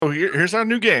here's our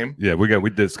new game. Yeah, we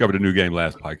discovered a new game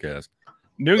last podcast.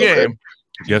 New game.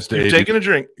 Guess the You've taken a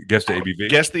drink. Guess the ABV.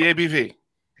 Guess the ABV.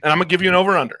 And I'm gonna give you an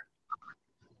over/under.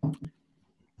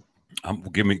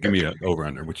 Give me an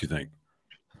over/under. What you think?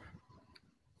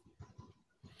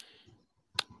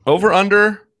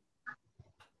 Over/under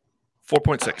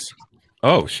 4.6.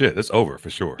 Oh shit, that's over for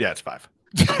sure. Yeah, it's 5.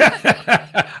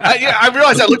 I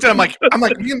realized. I looked at it. I'm like,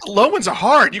 man, the low ones are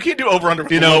hard. You can't do over/under with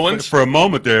the low ones. For a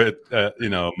moment there,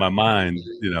 my mind,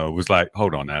 was like,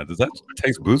 hold on now, does that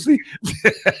taste boozy?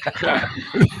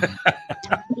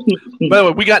 By the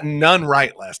way, we got none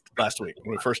right last week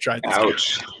when we first tried this.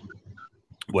 Ouch. Game.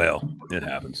 Well, it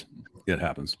happens.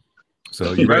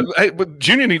 So you ready? Hey, but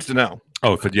Junior needs to know.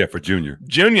 Oh, for Junior.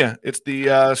 Junior, it's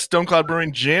the Stone Cloud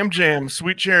Brewing Jam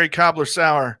Sweet Cherry Cobbler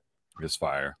Sour. It's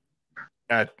fire.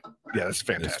 Yeah, that's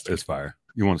fantastic. It's fire.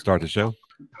 You want to start the show?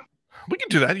 We can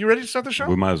do that. You ready to start the show?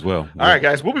 We might as well. All right,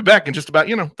 guys. We'll be back in just about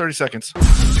 30 seconds.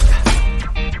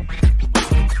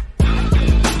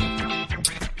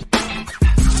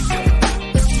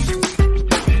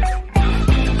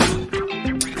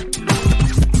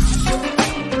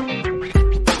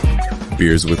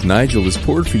 Beers with Nigel is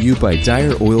poured for you by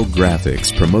Dire Oil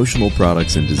Graphics, promotional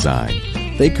products and design.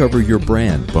 They cover your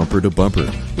brand bumper to bumper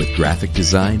with graphic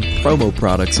design, promo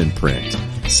products, and print.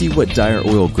 See what Dire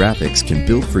Oil Graphics can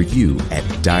build for you at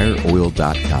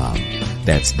direoil.com.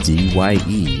 That's DYEROIL.com.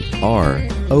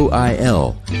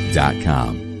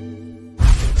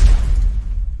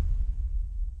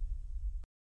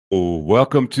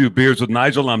 Welcome to Beers with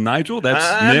Nigel. I'm Nigel.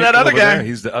 That's Nick. That other guy. There.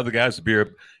 He's the other guy. It's a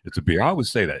beer. I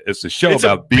always say that. It's a show it's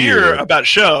about a beer. About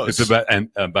shows. It's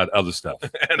about other stuff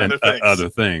and other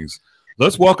things.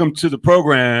 Let's welcome to the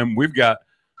program. We've got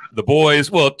the boys.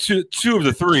 Well, two of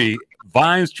the three.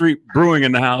 Vine Street Brewing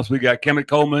in the house. We got Kemet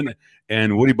Coleman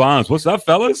and Woody Bonds. What's up,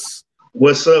 fellas?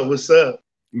 What's up?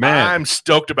 Man, I'm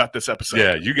stoked about this episode.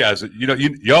 Yeah, you guys.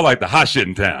 Y'all like the hot shit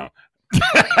in town.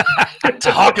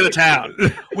 Talk of the town.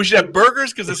 We should have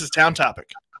burgers because this is town topic.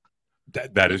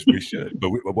 That is, we should.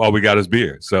 But all we got is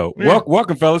beer. So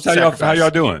welcome, fellas. How y'all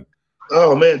doing?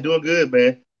 Oh man, doing good,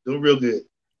 man. Doing real good.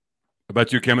 How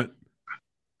about you, Kemet?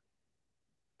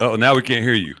 Oh, now we can't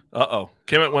hear you.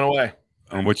 Kemet went away.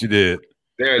 On what you did.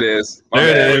 There it is.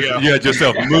 There it is. You had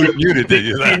yourself muted, did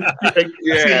you?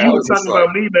 Yeah, you were talking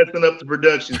about me messing up the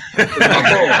production.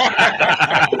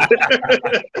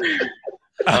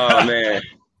 Oh man,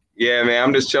 yeah, man.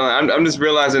 I'm just chilling. I'm just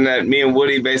realizing that me and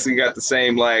Woody basically got the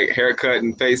same haircut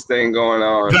and face thing going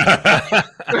on.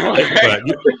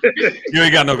 You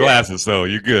ain't got no glasses, so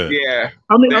you're good. Yeah.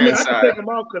 I mean, I can take them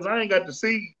off because I ain't got to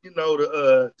see,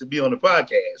 to be on the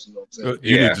podcast. You know what I'm saying?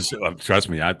 You need to trust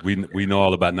me. We know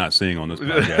all about not seeing on this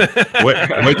podcast.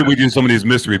 wait till we do some of these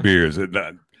mystery beers.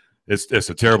 It's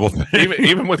a terrible thing.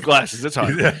 Even with glasses, it's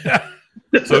hard.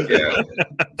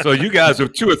 So you guys are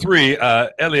 2 or 3.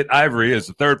 Elliot Ivory is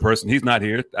the third person. He's not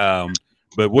here.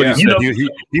 But Woody said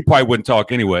he probably wouldn't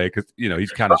talk anyway because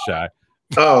he's kind of shy.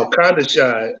 Oh, kind of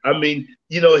shy. I mean,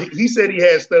 he said he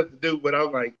had stuff to do, but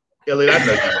I'm like, Elliot, I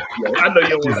know you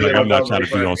don't want to. I'm not trying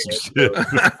to be on some shit.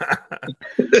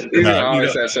 He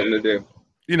always has something to do.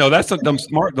 That's them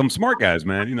smart guys,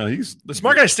 man. He's the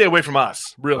smart guys stay away from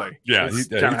us, really. Yeah,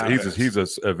 he's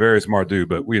a very smart dude.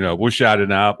 But we'll shout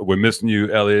it out. We're missing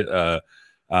you, Elliot.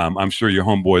 I'm sure your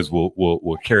homeboys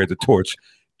will carry the torch,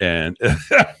 and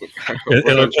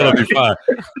it'll be fine.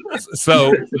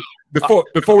 So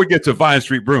before we get to Vine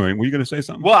Street Brewing, were you going to say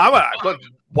something? Well,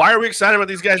 why are we excited about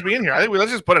these guys being here? I think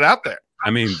let's just put it out there.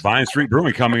 I mean, Vine Street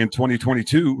Brewing coming in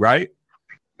 2022, right?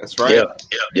 That's right.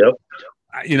 Yep.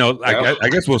 I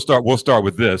guess we'll start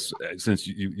with this since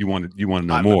you want to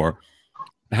know more.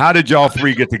 How did y'all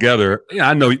three get together?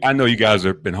 I know you guys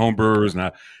have been home brewers, and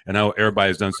I know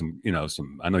everybody's done some.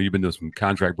 I know you've been doing some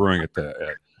contract brewing at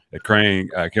Crane.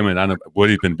 Kemet, I know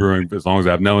Woody's been brewing as long as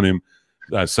I've known him.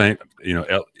 Elliot,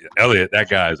 that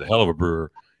guy is a hell of a brewer.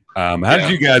 How did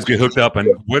you guys get hooked up, and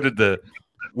where did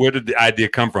the idea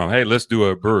come from? Hey, let's do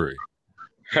a brewery.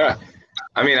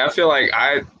 I mean, I feel like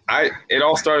it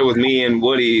all started with me and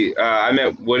Woody. I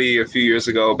met Woody a few years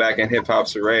ago back in Hip Hop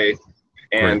Saray,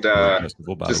 and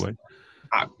festival, by the way.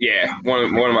 One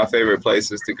of my favorite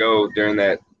places to go during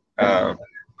that,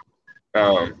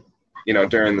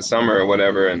 during the summer or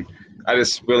whatever. And I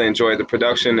just really enjoyed the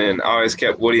production, and I always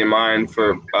kept Woody in mind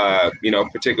for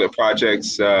particular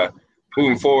projects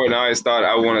moving forward. And I always thought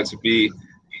I wanted to be.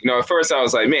 At first I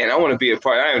was like, man, I want to be a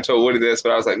part. I haven't told Woody this,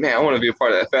 but I was like, man, I want to be a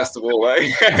part of that festival. So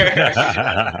anyway,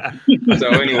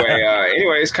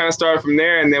 it's kind of started from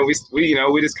there, and then we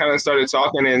just kind of started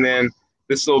talking, and then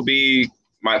this will be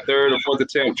my third or fourth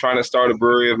attempt trying to start a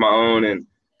brewery of my own, and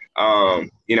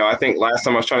I think last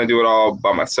time I was trying to do it all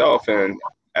by myself, and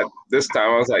at this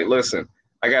time I was like, listen,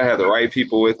 I gotta have the right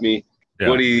people with me. Yeah.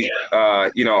 Woody,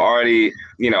 already,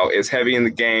 is heavy in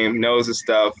the game, knows his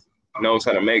stuff, knows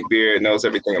how to make beer, knows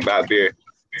everything about beer.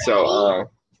 So,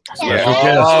 special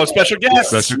guest. Special guest.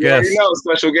 Special guest.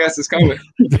 Special guest is coming.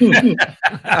 So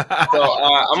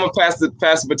I'm gonna pass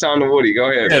the baton to Woody. Go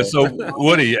ahead. Yeah. Man. So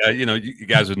Woody, you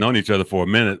guys have known each other for a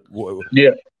minute.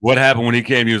 Yeah. What happened when he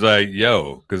came? He was like,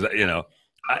 "Yo," because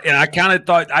I kind of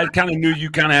knew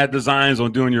you kind of had designs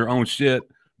on doing your own shit.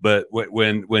 But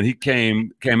when he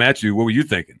came at you, what were you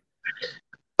thinking?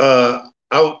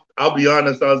 I'll be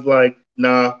honest. I was like,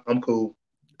 nah, I'm cool.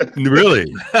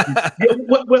 Really? No,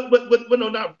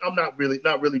 I'm not really.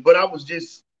 But I was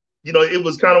just, it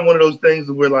was kind of one of those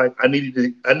things where like I needed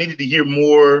to hear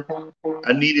more.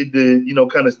 I needed to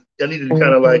kind of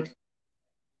like,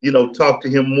 talk to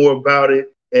him more about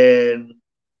it. And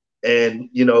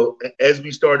as we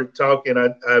started talking,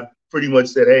 I pretty much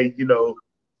said, hey,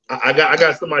 I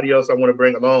got somebody else I want to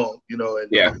bring along,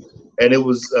 and it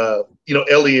was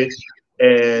Elliot,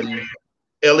 and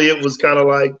Elliot was kind of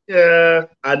like, yeah,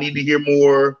 I need to hear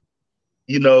more,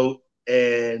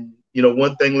 and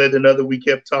one thing led to another. We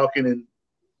kept talking, and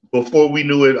before we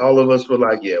knew it, all of us were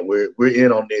like, yeah, we're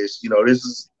in on this.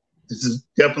 This is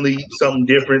definitely something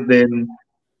different than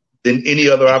any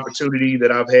other opportunity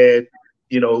that I've had,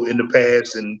 in the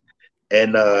past, and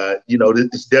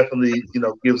this definitely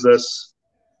gives us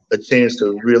a chance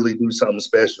to really do something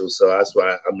special. So that's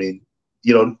why, the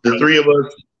three of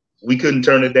us, we couldn't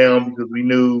turn it down because we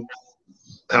knew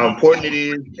how important it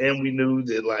is, and we knew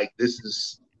that like this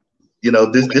is,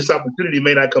 this opportunity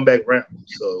may not come back around.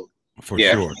 So for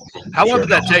sure. How long did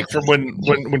that take from when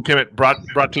Kemet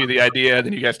brought to you the idea?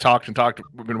 Then you guys talked.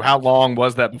 How long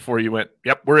was that before you went,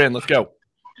 yep, we're in, let's go?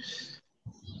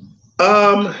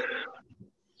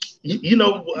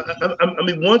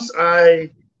 Once I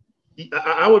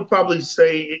would probably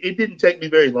say it didn't take me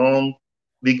very long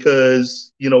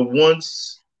because,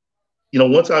 once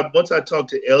I talked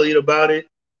to Elliot about it,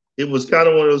 it was kind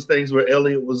of one of those things where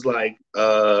Elliot was like,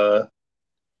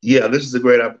 yeah, this is a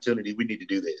great opportunity. We need to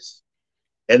do this.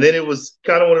 And then it was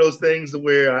kind of one of those things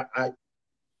where I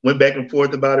went back and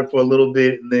forth about it for a little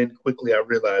bit. And then quickly I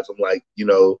realized I'm like,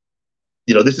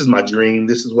 this is my dream.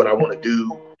 This is what I want to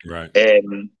do. Right.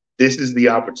 And this is the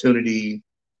opportunity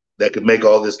that could make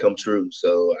all this come true.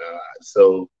 So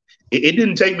it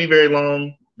didn't take me very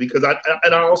long because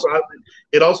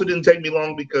it also didn't take me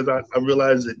long because I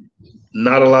realized that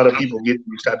not a lot of people get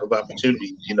these type of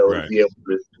opportunities, right. to be able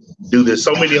to do this.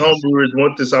 So many homebrewers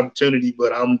want this opportunity,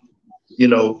 but I'm,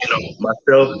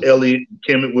 myself, Elliot, and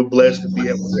Kemet, we're blessed to be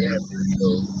able to have it. So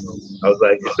I was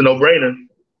like, it's a no-brainer.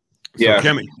 Yeah.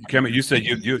 So Kemet, you said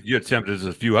you attempted this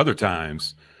a few other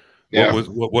times. Yeah.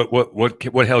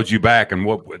 What held you back, and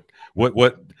what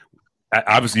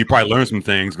obviously you probably learned some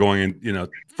things going in,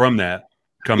 from that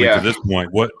coming to this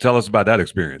point. Tell us about that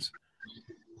experience.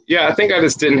 Yeah, I think I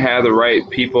just didn't have the right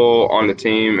people on the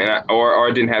team, or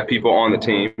I didn't have people on the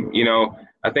team.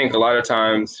 I think a lot of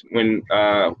times when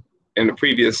in the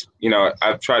previous,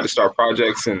 I've tried to start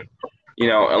projects, and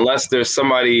unless there's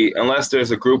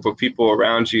a group of people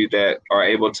around you that are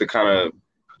able to kind of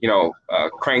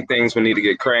crank things when you need to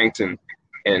get cranked and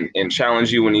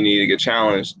challenge you when you need to get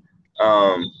challenged.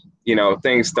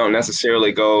 Things don't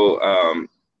necessarily go,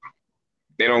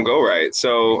 they don't go right.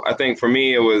 So I think for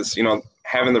me, it was,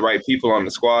 having the right people on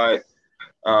the squad.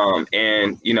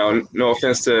 And, no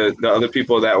offense to the other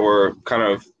people that were kind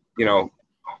of,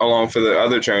 along for the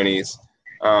other journeys.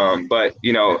 But,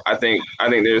 I think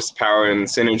there's power in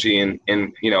synergy and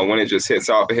when it just hits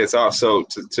off, it hits off. So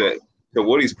to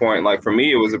Woody's point, like for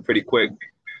me, it was a pretty quick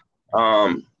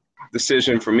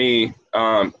decision for me.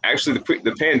 Actually,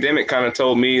 the pandemic kind of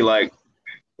told me, like,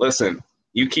 listen,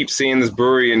 you keep seeing this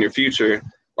brewery in your future.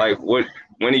 Like, when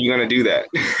are you going to do that?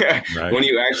 Right. When are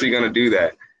you actually going to do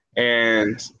that?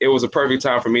 And it was a perfect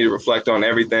time for me to reflect on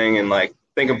everything and like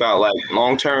think about like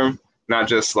long term, not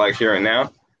just like here and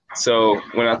now. So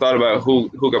when I thought about who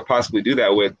could possibly do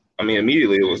that with,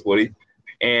 immediately it was Woody.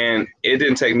 And it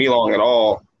didn't take me long at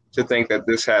all to think that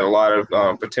this had a lot of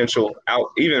potential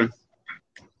outside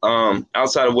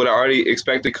of what I already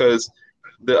expected, because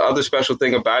the other special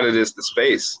thing about it is the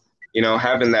space.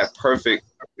 Having that perfect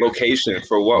location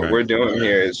for what we're doing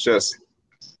here is just,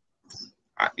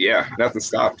 nothing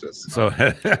stopped us. So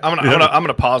I'm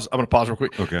gonna pause. I'm gonna pause real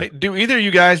quick. Okay. Hey, do either of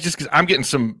you guys, just because I'm getting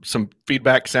some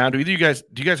feedback sound, do you guys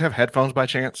have headphones by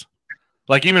chance?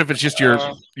 Like even if it's just your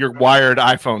wired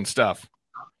iPhone stuff.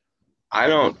 I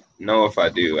don't know if I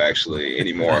do actually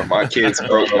anymore. My kids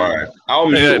broke mine. I'll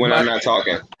mute when I'm not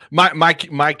talking.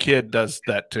 My kid does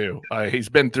that too. He's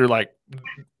been through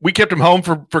we kept him home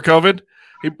for COVID.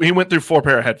 He went through 4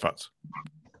 pair of headphones.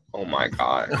 Oh my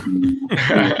God.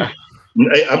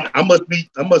 I must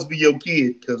be your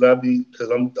kid because I'm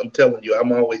telling you,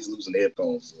 I'm always losing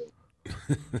headphones. So.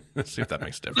 Let's see if that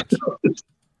makes a difference.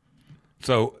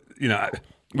 So,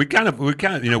 we kind of,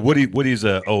 Woody's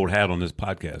an old hat on this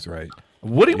podcast, right?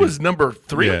 Woody was number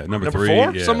 3, number 3,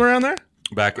 4, somewhere around there.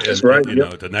 Back, that's right.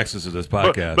 The nexus of this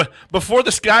podcast. But before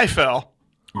the sky fell,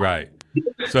 right?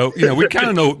 So we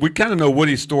kind of know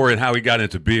Woody's story and how he got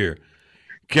into beer.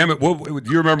 Kemet,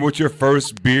 do you remember what your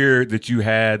first beer that you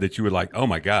had that you were like, oh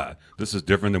my God, this is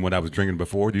different than what I was drinking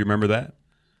before? Do you remember that?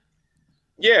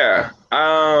 Yeah,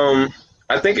 I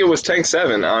think it was Tank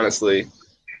 7, honestly.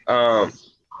 I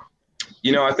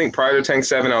think prior to Tank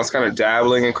 7, I was kind of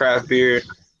dabbling in craft beer.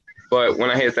 But when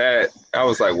I hit that, I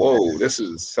was like, whoa, this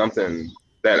is something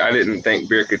that I didn't think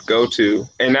beer could go to.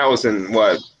 And that was in,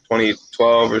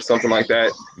 2012 or something like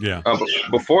that? Yeah.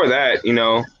 Before that,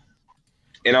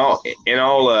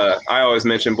 I always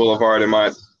mention Boulevard in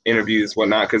my interviews,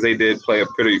 whatnot, because they did play a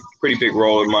pretty big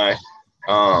role in my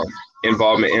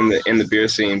involvement in the beer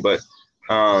scene. But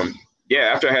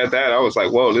after I had that, I was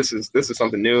like, whoa, this is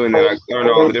something new. And then I learned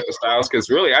all the different styles because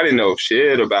really I didn't know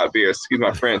shit about beer. Excuse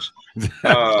my French.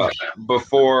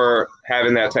 Before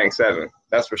having that Tank 7,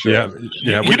 that's for sure.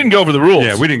 Yeah. We didn't go over the rules.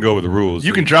 Yeah, we didn't go over the rules.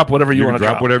 You can drop whatever you want to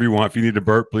drop. Whatever you want. If you need to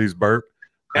burp, please burp.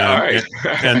 All right.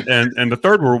 and the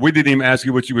third rule, we didn't even ask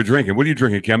you what you were drinking. What are you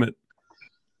drinking, Kemet?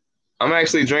 I'm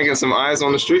actually drinking some Eyes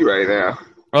on the Street right now.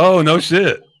 Oh, no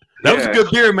shit. That was a good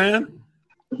beer, man.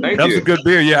 Thank you. That was a good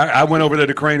beer. Yeah, I went over there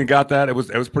to Crane and got that. It was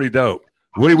pretty dope.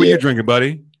 What are you drinking,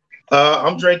 buddy?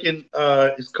 I'm drinking.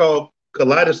 It's called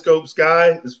Kaleidoscope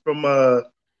Sky. It's from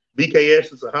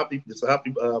BKS. It's a hoppy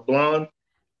blonde.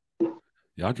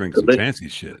 Y'all drink some fancy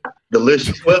shit.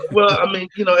 Delicious. Well, I mean,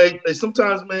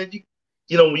 sometimes, man,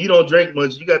 when you don't drink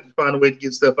much, you got to find a way to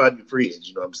get stuff out of your fridge.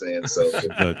 You know what I'm saying?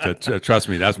 So trust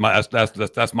me, that's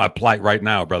my plight right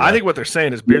now, brother. I think what they're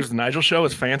saying is Beers with Nigel show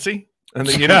is fancy, and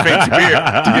then you need fancy beer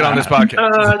to get on this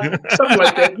podcast. Something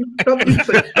like that.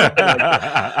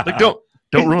 Like, don't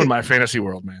ruin my fantasy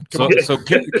world, man. So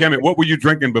Kemet, what were you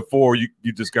drinking before you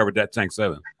discovered that Tank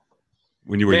 7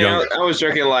 when you were young? I was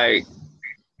drinking like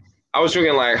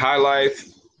High Life.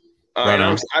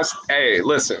 Hey,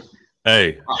 listen.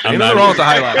 Hey, I'm not wrong with the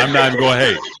High Life. I'm not even going.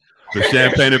 Hey, the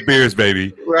champagne and beers,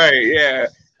 baby. Right? Yeah.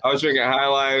 I was drinking High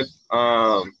Life.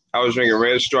 I was drinking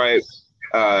Red Stripe,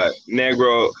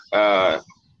 Negro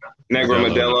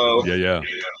Modelo.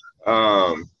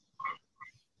 Yeah.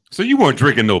 So you weren't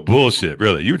drinking no bullshit,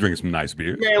 really. You were drinking some nice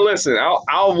beers. Man, listen,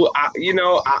 I'll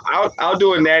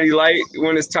do a Natty Light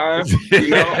when it's time.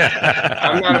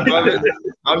 I'm not above it.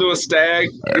 I'll do a Stag.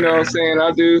 You know what I'm saying?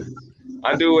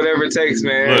 I do whatever it takes,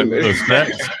 man. Look,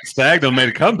 Stag done made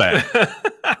a comeback.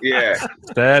 Yeah.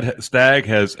 Stag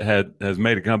has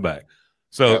made a comeback.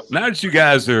 So now that you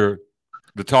guys are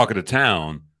the talk of the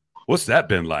town, what's that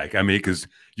been like? I mean, because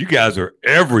you guys are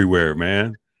everywhere,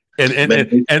 man. And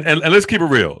let's keep it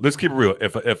real.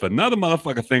 If another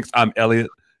motherfucker thinks I'm Elliot,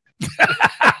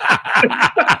 I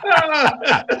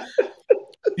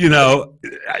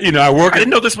work. I didn't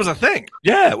know this was a thing.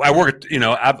 Yeah, I work.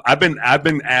 I've been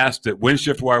asked at Wind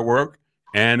Shift where I work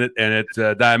and at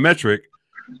Diametric.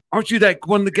 Aren't you that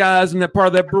one of the guys in that part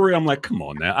of that brewery? I'm like, come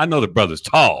on now. I know the brother's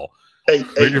tall. Hey.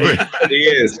 He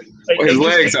is. His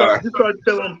legs are. Just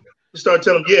start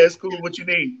telling him, yeah, it's cool. What you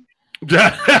need.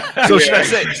 So should I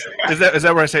say? Is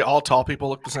that where I say all tall people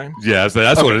look the same? Yeah, so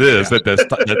that's what it is. That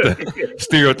the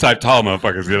stereotype tall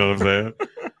motherfuckers. You know what I'm saying?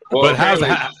 Well, but how's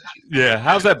that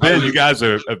been? You guys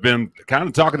have been kind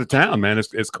of talking to town, man.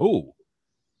 It's cool.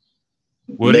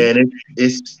 Man,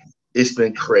 it's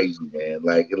been crazy, man.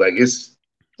 It's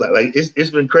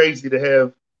been crazy to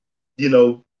have,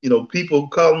 people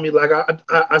calling me like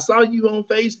I saw you on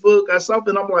Facebook. I saw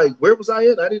something. I'm like, where was I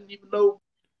at? I didn't even know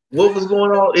what was going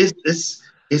on. It's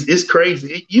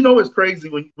crazy. It's crazy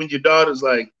when your daughter's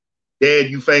like, Dad,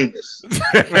 you famous.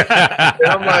 And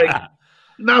I'm like,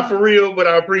 not for real, but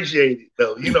I appreciate it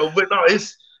though. But no,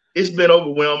 it's been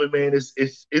overwhelming, man.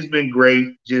 It's been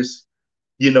great. Just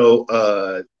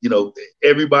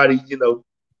everybody,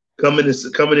 coming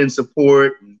in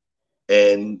support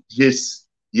and just,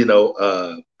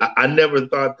 I never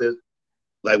thought that,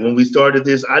 like, when we started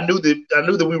this, I knew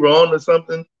that we were on to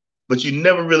something, but you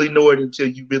never really know it until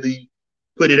you really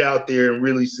put it out there and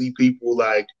really see people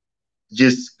like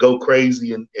just go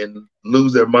crazy and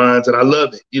lose their minds. And I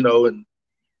love it, and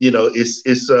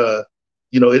it's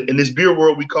you know, in this beer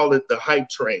world, we call it the hype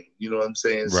train. You know what I'm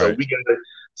saying? Right. So we got to,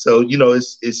 so, you know,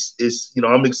 it's, you know,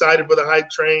 I'm excited for the hype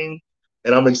train,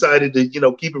 and I'm excited to, you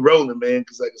know, keep it rolling, man.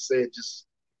 Cause like I said, just,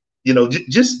 you know,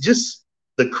 just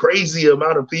the crazy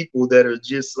amount of people that are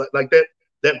just like that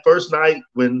first night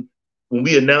when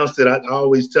we announced it, I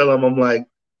always tell them, I'm like,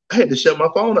 I had to shut my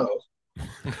phone off. You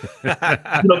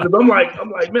know, because I'm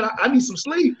like, man, I need some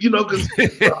sleep, you know, because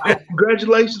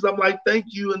congratulations. I'm like, thank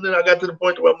you. And then I got to the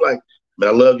point where I'm like, man,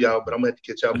 I love y'all, but I'm going to have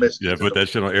to catch y'all messages. Yeah, put that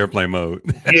shit on airplane mode.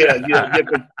 Yeah,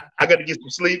 because I got to get some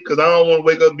sleep because I don't want to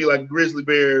wake up and be like a grizzly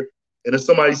bear and if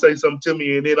somebody say something to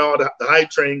me and then all the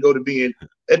hype train go to being,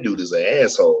 that dude is an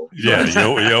asshole. Yeah, you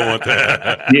don't want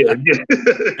that.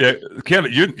 Yeah,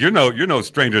 Kevin, you're no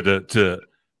stranger to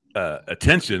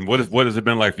attention. What has it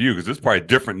been like for you? Because it's probably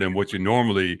different than what you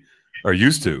normally are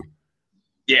used to.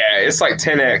 Yeah, it's like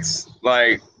 10x,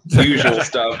 like usual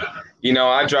stuff. You know,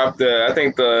 I dropped I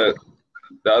think the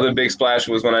other big splash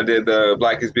was when I did the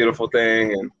Black is Beautiful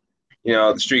thing and, you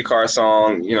know, the streetcar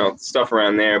song, you know, stuff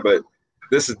around there. But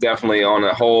this is definitely on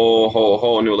a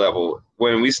whole new level.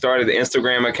 When we started the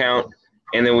Instagram account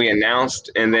and then we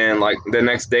announced, and then like the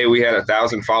next day we had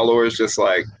 1,000 followers just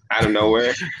like out of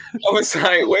nowhere. I was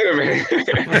like, wait a minute,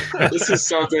 this is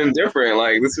something different.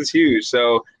 Like, this is huge.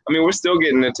 So, I mean, we're still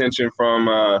getting attention from,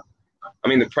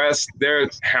 the press, they're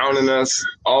hounding us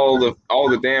all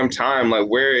the damn time. Like,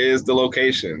 where is the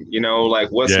location? You know, like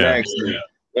what's next? Yeah.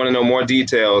 Want to know more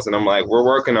details. And I'm like, we're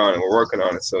working on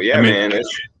it. So yeah, man,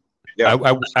 it's, yeah.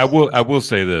 I will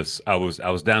say this. I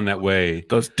was down that way.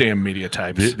 Those damn media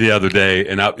types the other day,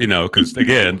 and I, you know, because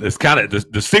again, it's kind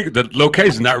of the secret. The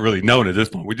location's not really known at this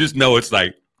point. We just know it's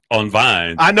like on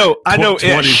Vine. I know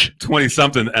 20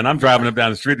 something, and I'm driving up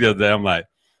down the street the other day. I'm like,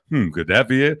 could that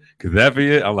be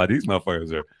it? I'm like, these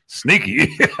motherfuckers are sneaky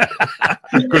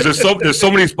because there's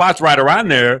so many spots right around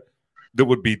there that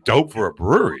would be dope for a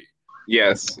brewery.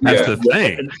 Yes, that's the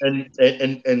thing.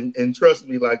 And trust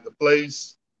me, like the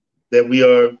place that we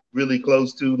are really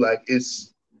close to, like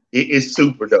it's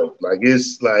super dope. Like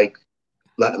it's like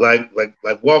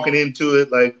walking into it,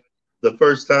 like the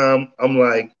first time, I'm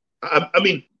like, I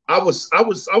mean, I was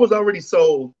already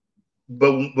sold,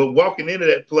 but walking into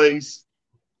that place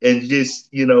and just,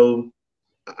 you know,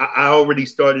 I already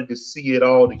started to see it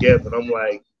all together. And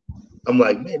I'm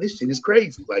like, man, this shit is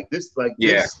crazy. Like this, like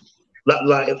it's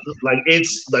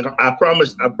like I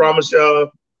promise y'all,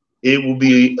 it will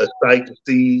be a sight to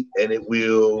see, and it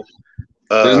will.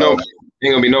 Ain't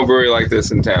gonna be no brewery like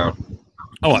this in town.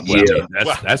 Oh, well, yeah,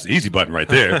 that's the easy button right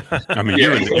there. I mean,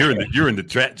 you're in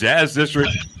the jazz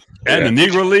district and the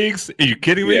Negro Leagues. Are you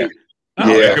kidding me? Yeah. Oh,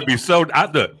 it could be so.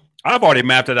 I've already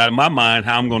mapped it out in my mind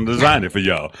how I'm going to design it for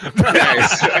y'all.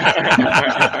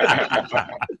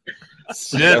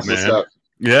 Shit, man.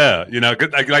 Yeah, you know,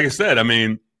 like I said, I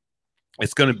mean,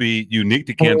 it's going to be unique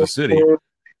to Kansas City.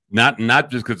 Not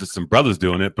just because it's some brothers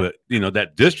doing it, but you know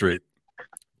that district,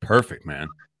 perfect, man.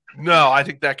 No, I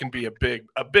think that can be a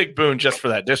big boon just for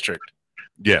that district.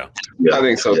 Yeah, I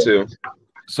think so too.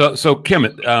 So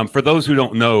Kemet, for those who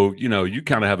don't know, you know, you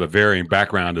kind of have a varying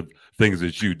background of things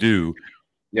that you do.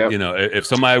 Yeah, you know, if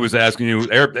somebody was asking you,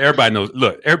 everybody knows.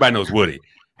 Look, everybody knows Woody.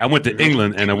 I went to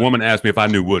England and a woman asked me if I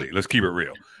knew Woody. Let's keep it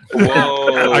real.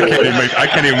 Whoa! I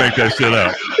can't even make that shit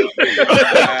up.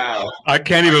 Wow. I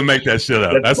can't even make that shit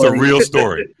up. That's a real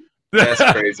story. That's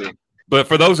crazy. But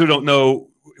for those who don't know,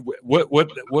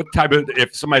 what type of,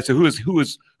 if somebody said who is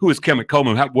Kemet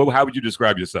Coleman, how would you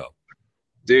describe yourself?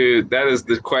 Dude, that is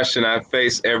the question I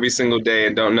face every single day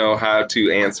and don't know how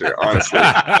to answer. Honestly,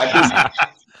 I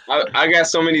got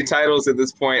so many titles at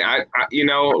this point. I you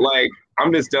know, like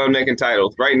I'm just done making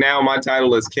titles. Right now, my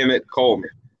title is Kemet Coleman.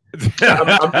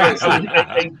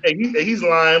 He's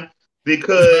lying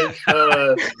because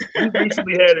we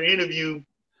recently had an interview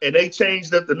and they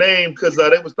changed up the name because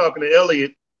they was talking to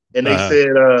Elliot and they said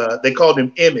they called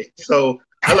him Emmett. So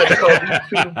I like to call these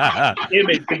two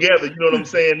Emmett together. You know what I'm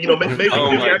saying? You know, maybe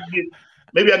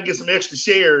I can get some extra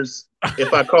shares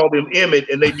if I call them Emmett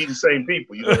and they be the same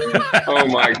people. You know what I mean? Oh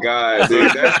my God,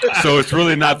 dude! So it's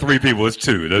really not 3 people; it's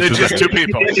 2. It's just 2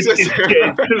 people.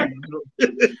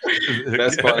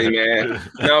 That's funny, man.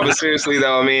 No, but seriously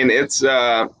though, I mean, it's.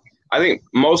 I think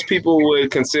most people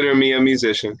would consider me a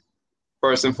musician,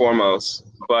 first and foremost.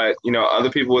 But you know, other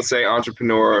people would say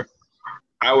entrepreneur.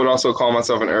 I would also call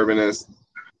myself an urbanist.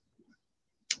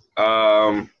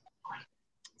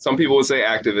 Some people would say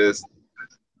activist.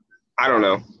 I don't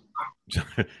know.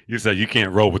 You said you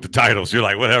can't roll with the titles. You're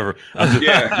like, whatever.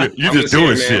 You're just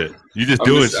doing here, shit. You're just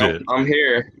doing shit. I'm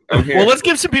here. Well, let's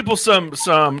give some people some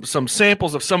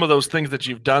samples of some of those things that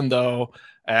you've done, though.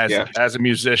 as a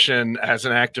musician, as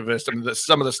an activist, I mean,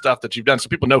 some of the stuff that you've done, so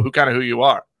people know who you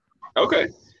are. Okay.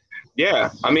 Yeah.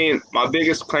 I mean, my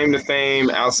biggest claim to fame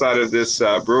outside of this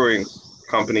brewing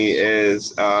company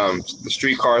is the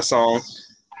Streetcar Song.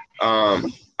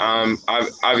 I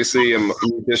obviously am a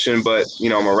musician, but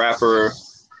I'm a rapper.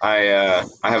 I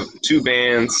have 2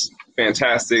 bands,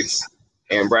 Fantastics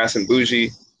and Brass and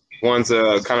Bougie. One's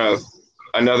a kind of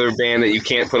another band that you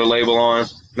can't put a label on.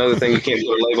 Another thing you can't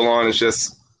put a label on is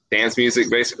just dance music,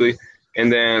 basically.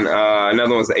 And then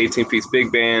another one's the 18-piece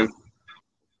big band,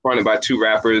 fronted by 2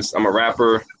 rappers. I'm a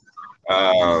rapper.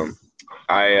 I've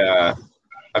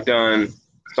done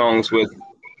songs with,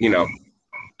 the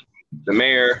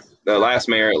mayor, the last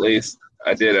mayor at least.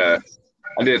 I'm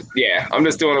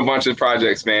just doing a bunch of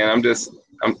projects, man.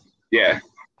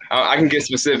 I can get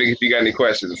specific if you got any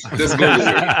questions. Just Google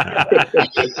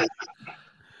me.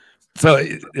 So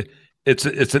it's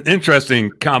an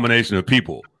interesting combination of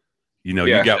people. You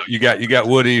got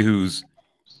Woody, who's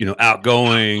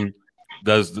outgoing,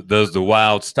 does the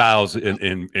wild styles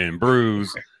in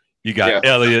brews. You got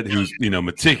Elliot, who's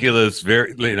meticulous.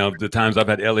 Very the times I've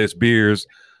had Elliot's beers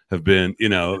have been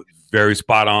very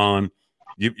spot on.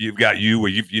 You've got where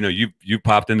you've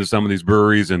popped into some of these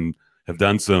breweries and have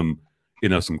done some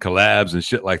some collabs and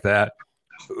shit like that.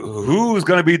 Who's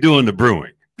going to be doing the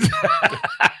brewing?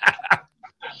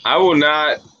 I will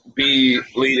not be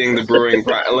leading the brewing.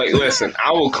 Listen,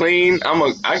 I will clean.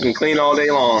 I can clean all day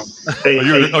long.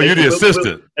 You're the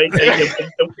assistant.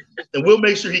 And we'll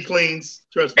make sure he cleans.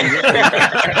 Trust me.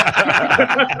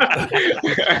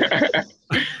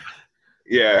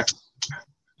 Yeah.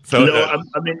 So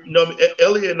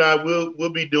Elliot and I will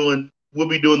be doing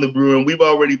the brewing. We've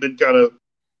already been kind of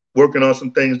working on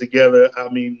some things together. I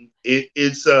mean,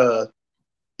 it's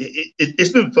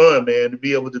been fun, man, to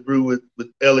be able to brew with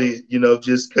Elliot.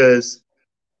 Just because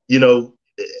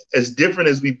as different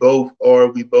as we both are,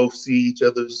 we both see each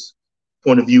other's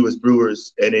point of view as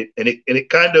brewers, and it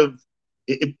kind of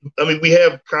we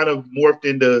have kind of morphed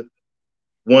into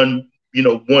one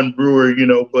brewer,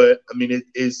 but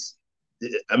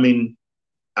I mean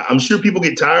I'm sure people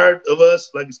get tired of us,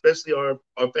 like especially our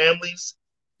families,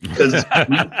 because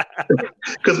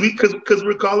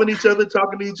we're calling each other,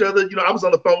 talking to each other. I was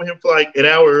on the phone with him for like an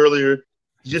hour earlier,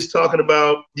 just talking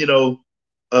about brewing.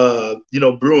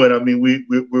 I mean,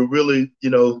 we're really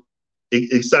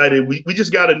excited. We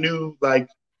just got a new like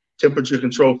temperature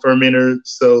control fermenter,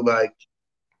 so like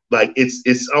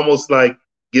it's almost like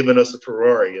giving us a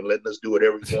Ferrari and letting us do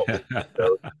whatever we want.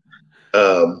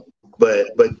 But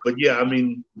yeah, I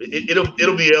mean,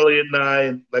 it'll be Elliot and I,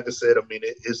 and like I said, I mean,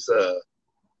 it's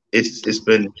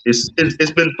been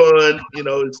fun.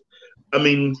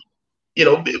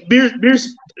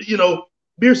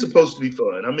 Beer's supposed to be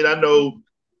fun. I mean, I know,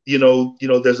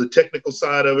 there's a technical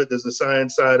side of it, there's a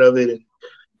science side of it, and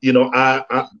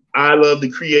I love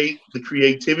the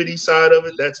creativity side of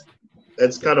it.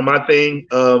 That's kind of my thing.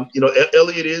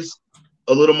 Elliot is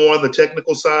a little more on the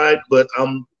technical side, but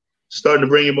I'm starting to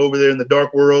bring him over there in the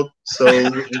dark world. So we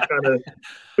kind of,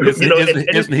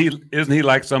 isn't he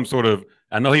like some sort of?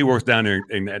 I know he works down there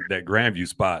in that Grandview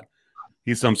spot.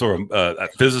 He's some sort of a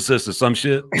physicist or some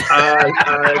shit.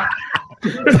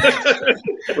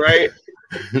 Right.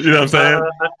 You know what I'm saying?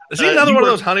 Is he another one of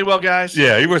those Honeywell guys?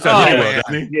 Yeah, he works at Honeywell,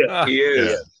 doesn't he? Yeah, he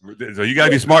is. Yeah. So you got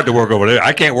to be smart to work over there.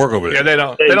 I can't work over there.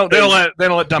 Yeah, they don't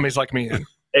let dummies like me in.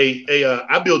 Hey,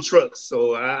 I build trucks,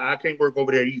 so I can't work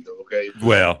over there either. Okay.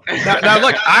 Well, now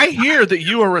look, I hear that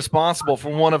you are responsible for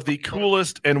one of the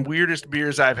coolest and weirdest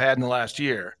beers I've had in the last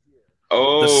year.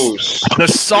 Oh, the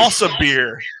salsa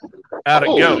beer out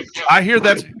of Goat. I hear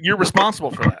that you're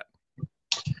responsible for that.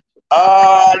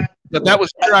 But that was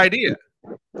your idea.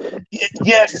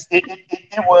 Yes, it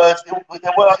was. It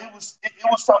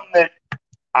was something that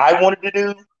I wanted to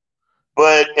do,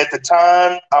 but at the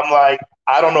time, I'm like,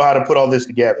 I don't know how to put all this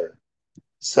together.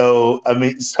 So I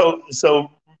mean,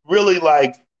 so really,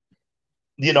 like,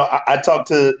 I talked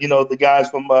to the guys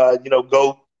from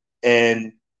Goat,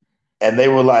 and they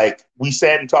were like, we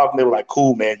sat and talked, and they were like,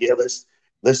 cool, man, yeah, let's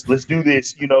do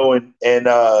this,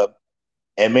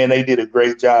 and man, they did a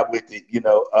great job with it,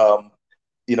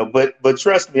 but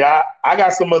trust me, I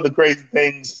got some other crazy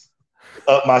things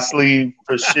up my sleeve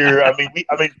for sure. I mean,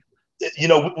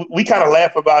 we kind of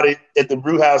laugh about it at the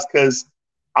brew house because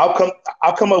I'll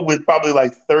come up with probably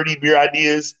like 30 beer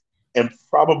ideas, and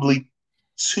probably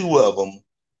 2 of them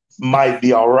might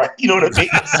be all right. You know what I mean?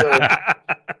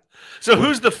 So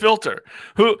who's the filter?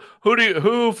 Who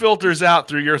filters out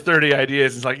through your 30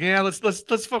 ideas? It's like, yeah,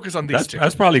 let's focus on these 2.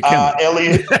 That's probably Kim.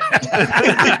 Elliot.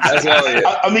 That's Elliot.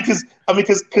 I mean, because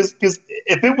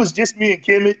if it was just me and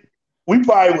Kemet, we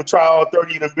probably would try all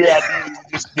 30 of the beer ideas and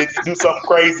just do something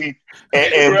crazy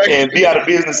and be out of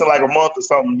business in like a month or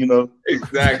something, you know.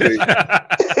 Exactly.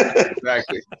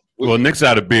 Exactly. Well, Nick's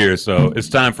out of beer, so it's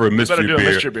time for a mystery beer.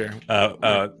 Mystery beer.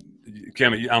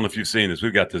 Cam, I don't know if you've seen this.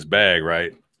 We've got this bag,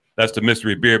 right? That's the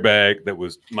mystery beer bag that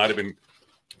might have been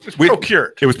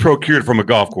procured. It was procured from a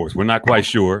golf course. We're not quite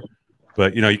sure,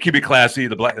 but you keep it classy.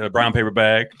 The brown paper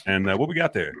bag, and what we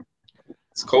got there?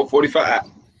 It's Colt 45.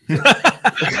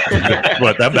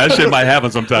 But that shit might happen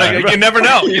sometime. You never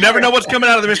know. You never know what's coming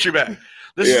out of the mystery bag.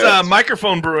 This is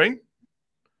Microphone Brewing.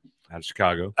 Out of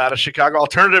Chicago.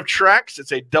 Alternative Tracks.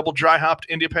 It's a double dry hopped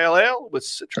India Pale Ale with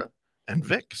Citra and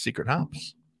Vic secret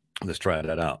hops. Let's try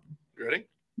that out. You ready?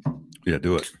 Yeah,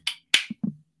 do it.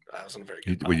 That wasn't very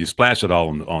good. You splash it all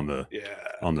on the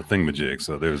thingamajig.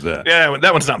 So there's that. Yeah,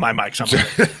 that one's not my mic.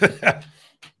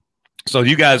 So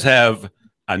you guys have.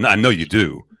 I know you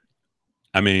do.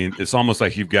 I mean, it's almost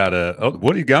like you've got a. Oh,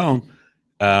 Woody gone.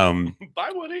 Bye,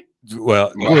 Woody.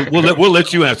 Well, we'll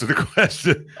let you answer the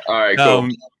question. All right, cool.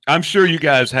 I'm sure you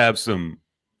guys have some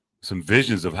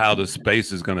visions of how the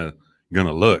space is gonna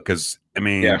look, because I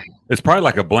mean, it's probably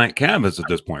like a blank canvas at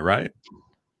this point, right?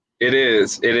 It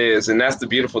is, and that's the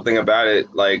beautiful thing about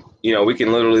it. Like, we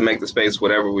can literally make the space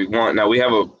whatever we want. Now we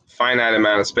have a finite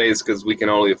amount of space because we can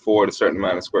only afford a certain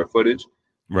amount of square footage.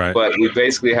 Right. But we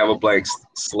basically have a blank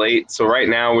slate. So right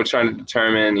now we're trying to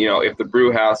determine, if the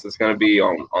brew house is going to be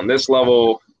on this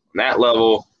level, on that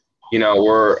level.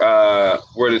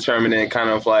 We're determining kind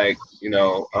of like,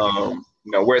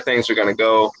 where things are going to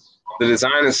go. The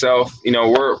design itself,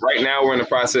 we're in the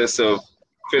process of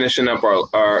finishing up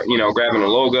our grabbing a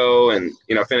logo and,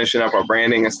 finishing up our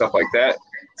branding and stuff like that.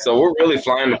 So we're really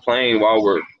flying the plane while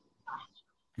we're,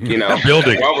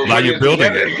 building while you're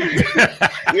building it.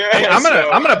 Hey, I'm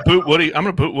gonna boot Woody. I'm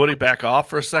gonna boot Woody back off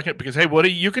for a second because, hey,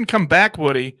 Woody, you can come back,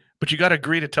 Woody, but you got to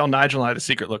agree to tell Nigel and I the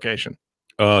secret location.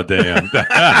 Oh, damn.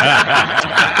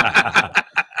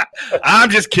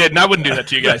 I'm just kidding. I wouldn't do that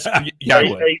to you guys. Yeah, I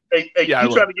would. Hey, you trying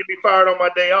to get me fired on my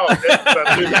day off?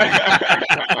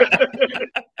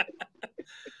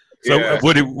 So,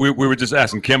 Woody, we were just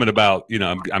asking Kemet about,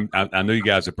 I know you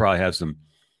guys would probably have some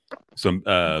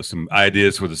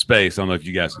ideas for the space. I don't know if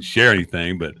you guys can share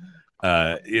anything, but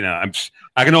I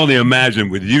can only imagine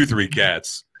with you three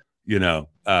cats,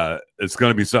 it's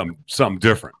going to be something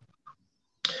different.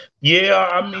 Yeah,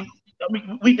 I mean,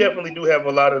 we definitely do have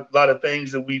a lot of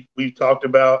things that we've talked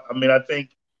about. I mean, I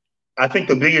think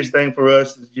the biggest thing for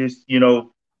us is just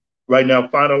right now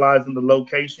finalizing the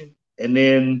location, and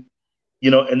then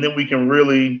we can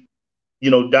really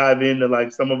dive into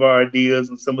like some of our ideas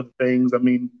and some of the things. I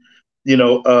mean,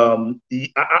 I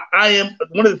am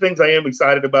one of the things I am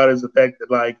excited about is the fact that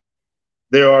like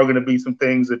there are going to be some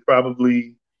things that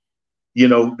probably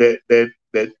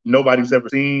that nobody's ever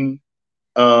seen.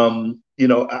 I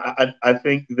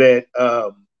think that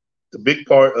the big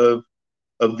part of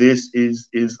this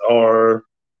is our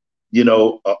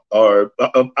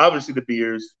obviously the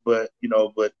beers, but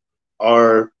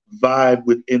our vibe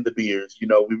within the beers.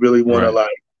 We really want to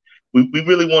we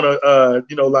really want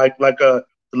to like the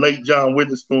late John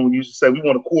Witherspoon used to say, we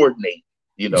want to coordinate.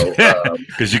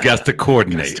 Because you got to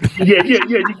coordinate. Yeah.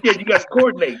 You got to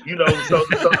coordinate. So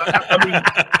I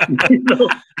mean,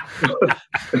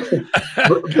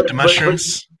 the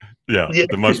mushrooms.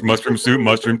 The mushroom suit,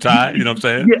 mushroom tie. You know what I'm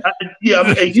saying? Yeah. I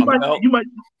mean, hey,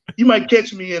 you might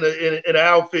catch me in an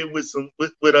outfit with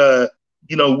a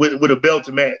belt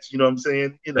to match. You know what I'm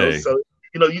saying? So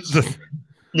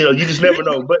you just never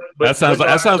know. But that sounds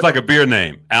like a beer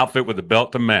name. Outfit with a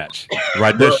belt to match.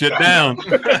 Write that shit down.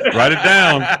 Write it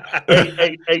down.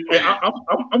 Hey,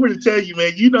 I'm going to tell you,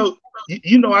 man.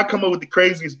 I come up with the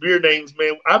craziest beer names,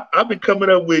 man. I've been coming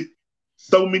up with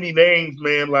so many names,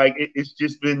 man. Like it's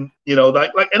just been,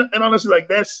 and honestly, like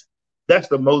that's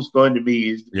the most fun to me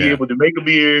is to be able to make a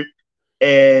beer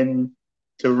and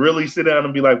to really sit down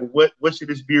and be like, what should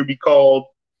this beer be called?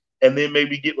 And then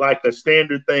maybe get like a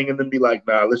standard thing, and then be like,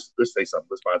 nah, let's say something.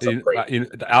 Let's find something great.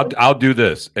 I'll do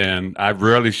this, and I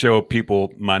rarely show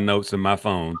people my notes in my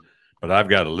phone, but I've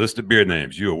got a list of beer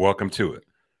names. You are welcome to it.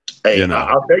 Hey,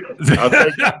 I'll take it.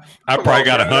 I probably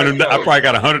got 100. I probably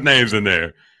got 100 names in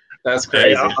there. That's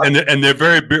crazy. And they're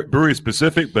very brewery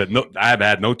specific, but no, I've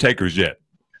had no takers yet.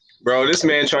 Bro, this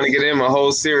man trying to get in a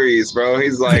whole series, bro.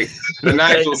 He's like the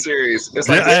Nigel series. It's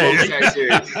like the Smokestack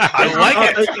series. I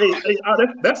like it.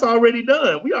 That's already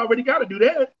done. We already got to do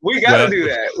that. We got to do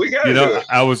that. We got to do it.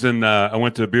 I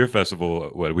went to a beer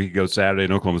festival a week ago Saturday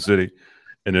in Oklahoma City,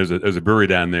 and there's a brewery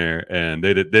down there, and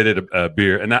they did a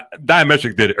beer, and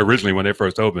Diametric did it originally when they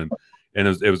first opened, and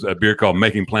it was a beer called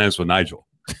Making Plans for Nigel.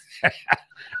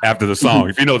 after the song.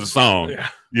 If you know the song, Yeah.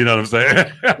 you know what I'm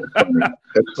saying?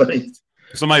 That's funny.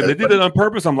 Somebody they did it on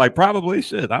purpose. I'm like, probably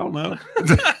shit. I don't know.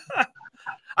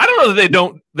 I don't know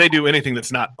that they do anything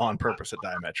that's not on purpose at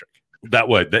Diametric. That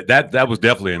was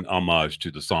definitely an homage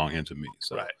to the song and to me.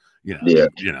 So Right. you know, Yeah.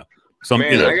 you know, some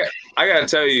Man, you know, I gotta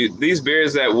tell you, these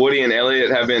beers that Woody and Elliot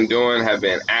have been doing have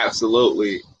been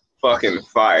absolutely fucking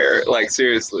fire. Like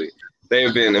seriously,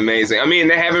 they've been amazing. I mean,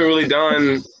 they haven't really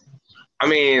done. I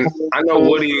mean, I know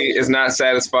Woody is not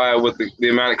satisfied with the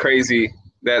amount of crazy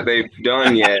that they've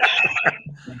done yet,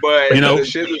 but You know- the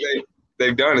shit that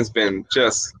they've done has been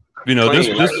just. you know,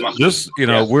 clean. this, you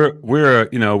know, Yeah.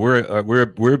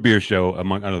 we're a beer show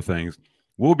among other things.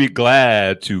 We'll be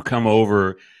glad to come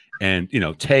over and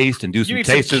taste and do some need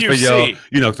some tastings for QC.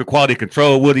 y'all. The quality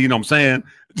control, Woody. You know what I'm saying?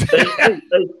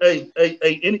 Hey,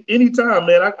 anytime,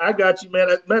 man. I got you, man.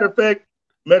 Matter of fact,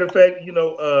 here in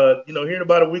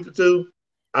about a week or two,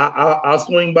 I'll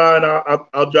swing by and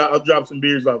I'll drop some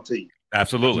beers off to you.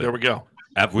 Absolutely. There we go.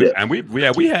 And we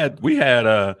had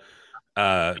when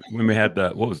we had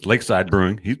what was Lakeside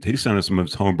Brewing. He sent us some of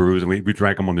his home brews and we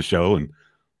drank them on the show and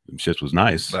shit was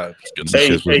nice. That's good. Some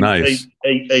shit was nice.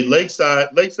 Hey, Lakeside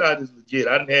is legit.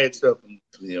 I done had stuff from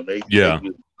them.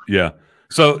 Yeah.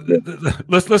 So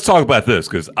let's talk about this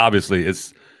because obviously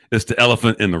it's the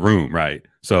elephant in the room, right?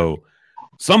 So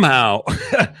somehow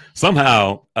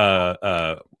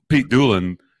Pete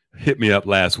Doolin hit me up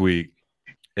last week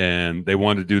and they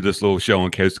wanted to do this little show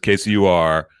on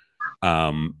KCUR,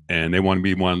 and they wanted to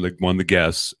be one of the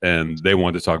guests, and they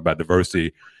wanted to talk about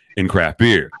diversity in craft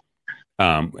beer,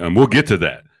 and we'll get to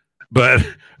that. But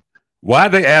why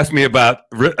they asked me about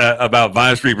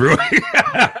Vine Street Brewing?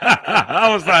 I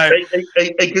was like,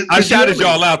 I shouted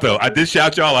y'all out though. I did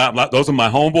shout y'all out. Like, those are my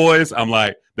homeboys. I'm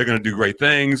like, they're gonna do great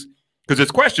things. Because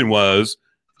his question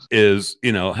is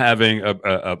having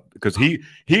a because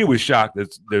he was shocked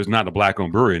that there's not a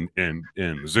black-owned brewery in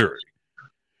Missouri,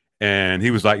 and he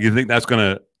was like, "You think that's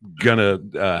gonna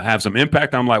have some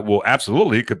impact?" I'm like, "Well,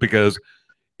 absolutely," because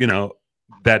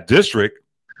that district,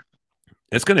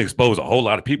 it's going to expose a whole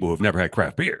lot of people who've never had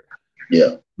craft beer.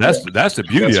 Yeah, that's the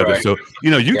beauty of it. So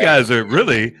you guys are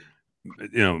really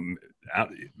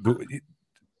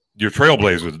you're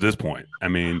trailblazers at this point. I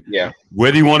mean,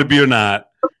 whether you want to be or not,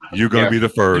 you're going to be the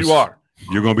first. You are.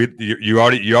 You're going to be. You're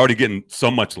already getting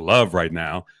so much love right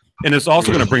now, and it's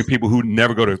also going to bring people who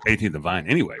never go to 18th and Vine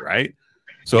anyway, right?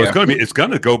 So it's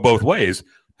going to go both ways.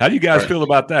 How do you guys feel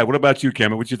about that? What about you,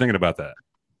 Cameron? What you thinking about that?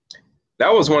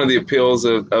 That was one of the appeals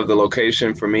of the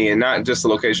location for me, and not just the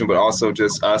location, but also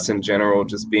just us in general,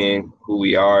 just being who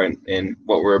we are and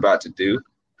what we're about to do.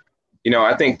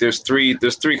 I think there's three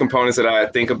components that I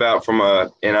think about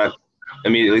and I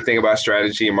immediately think about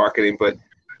strategy and marketing, but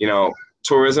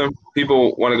tourism.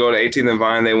 People want to go to 18th and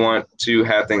Vine. They want to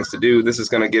have things to do. This is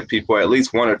going to give people at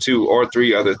least one or two or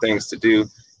three other things to do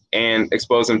and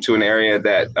expose them to an area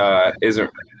that isn't,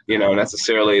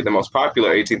 necessarily the most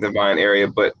popular 18th and Vine area,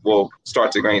 but will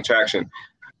start to gain traction.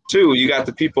 Two, you got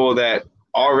the people that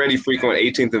already frequent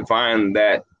 18th and Vine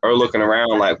that are looking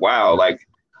around like, wow, like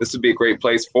this would be a great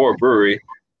place for a brewery,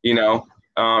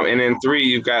 and then three,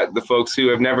 you've got the folks who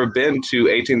have never been to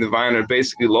 18th and Vine are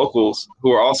basically locals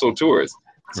who are also tourists.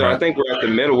 So right. I think we're at the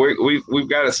middle. We've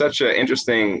got such an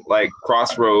interesting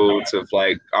crossroads of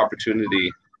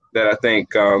opportunity that I think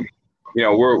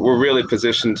we're really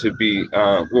positioned to be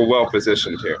we're well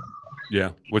positioned here. Yeah.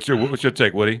 What's your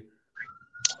take, Woody?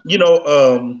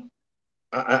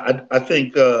 I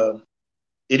think it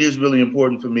is really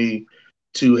important for me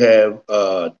to have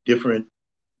different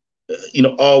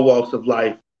all walks of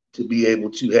life to be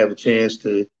able to have a chance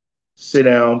to sit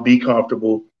down, be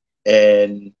comfortable,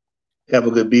 and have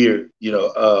a good beer.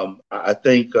 I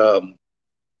think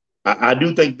I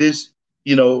do think this.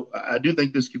 I do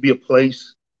think this could be a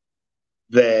place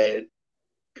that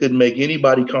could make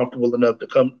anybody comfortable enough to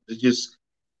come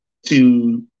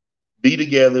to be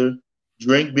together,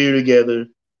 drink beer together,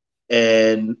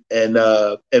 and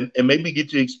maybe get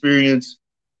to experience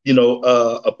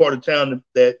a part of town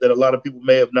that a lot of people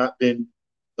may have not been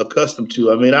accustomed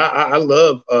to. I mean, I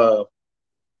love the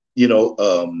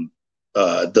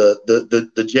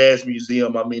Jazz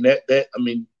Museum. I mean and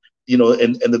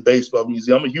the baseball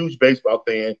museum. I'm a huge baseball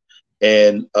fan,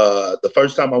 and the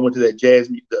first time I went to that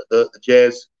the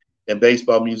Jazz and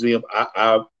Baseball Museum,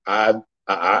 I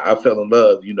fell in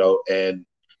love.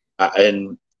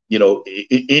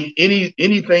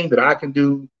 Anything that I can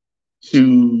do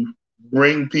to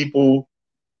bring people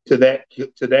to that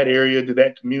area, to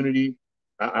that community,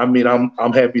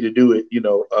 I'm happy to do it.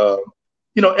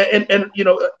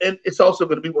 And it's also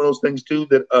going to be one of those things too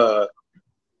that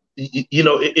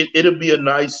it'll be a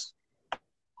nice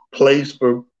place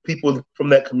for people from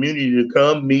that community to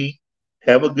come meet,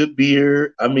 have a good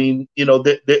beer. I mean,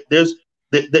 there's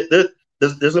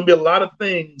gonna be a lot of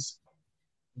things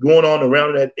going on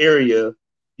around that area,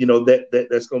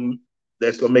 that's gonna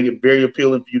make it very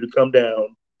appealing for you to come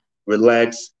down,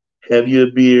 relax, have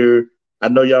your beer. I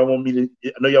know y'all want me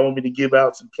to give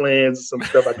out some plans and some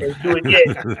stuff. I can't do it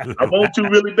yet. I want to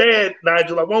really bad,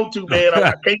 Nigel. I want to, man.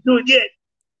 I can't do it yet.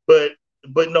 But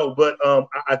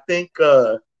I think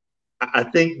that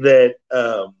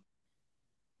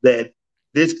that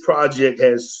this project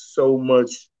has so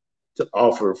much to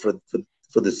offer for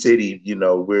the city.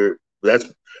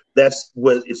 That's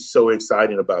what is so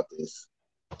exciting about this.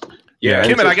 Yeah,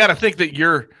 Kim, and I got to think that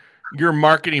your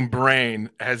marketing brain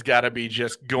has got to be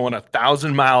just going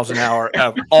 1,000 miles an hour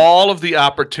of all of the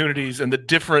opportunities and the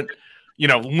different,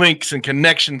 links and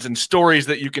connections and stories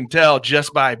that you can tell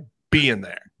just by being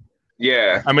there.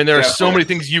 Yeah. I mean, there are so many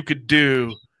things you could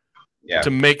do to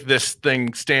make this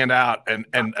thing stand out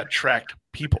and attract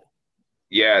people.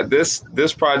 Yeah,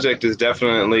 this project is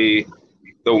definitely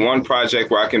the one project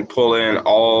where I can pull in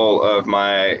all of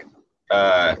my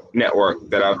network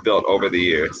that I've built over the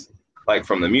years. Like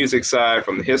from the music side,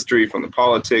 from the history, from the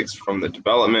politics, from the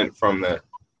development, from the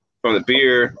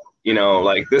beer,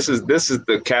 like this is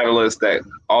the catalyst that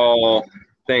all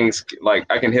things, like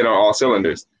I can hit on all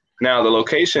cylinders. Now the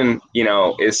location,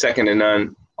 is second to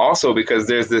none also because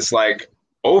there's this like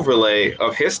overlay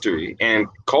of history and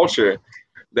culture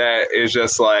that is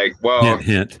just like, well,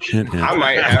 hint. I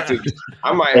might have to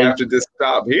just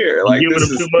stop here. Like You're giving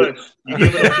them too much. You're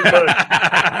giving them too much.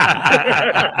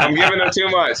 I'm giving them too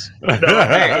much.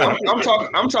 Hey,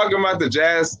 I'm talking about the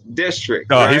Jazz District.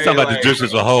 No, right? he's talking about the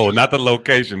district as a whole, not the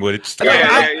location. But it's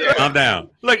calm down.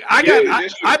 Look,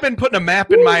 I've been putting a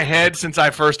map in my head since I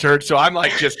first heard, so I'm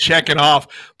like just checking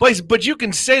off places. But you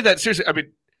can say that seriously. I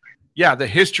mean, yeah, the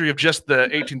history of just the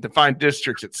 18th defined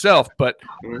districts itself, but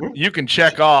you can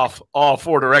check off all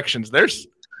 4 directions. There's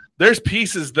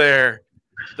pieces there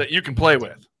that you can play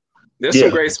with. There's some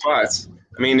great spots.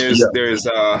 I mean, there's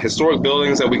historic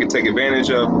buildings that we can take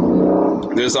advantage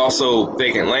of. There's also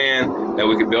vacant land that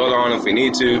we could build on if we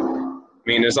need to. I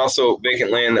mean, there's also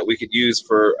vacant land that we could use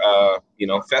for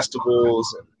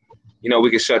festivals, and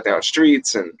we could shut down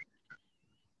streets and.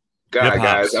 God,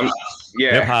 Hip-hops. guys,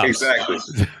 Hip-hops. Exactly.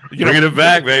 Bringing it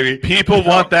back, baby. People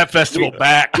want that festival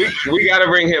back. We got to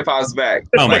bring hip hops back.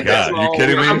 Oh my God, are you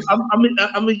kidding me? I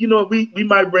mean, we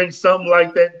might bring something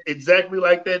like that, exactly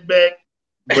like that back,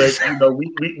 but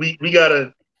we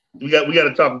gotta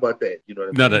talk about that. You know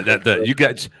what I mean? No, you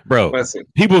got, bro. Listen,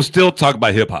 people still talk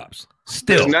about hip hops.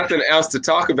 Still, there's nothing else to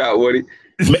talk about, Woody.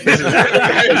 We're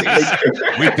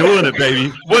doing it,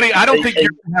 baby. Woody, I don't think you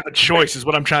have a choice, is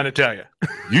what I'm trying to tell you.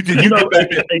 The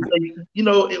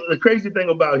crazy thing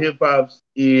about hip hop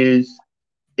is,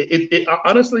 it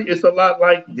honestly, it's a lot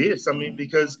like this. I mean,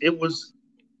 because it was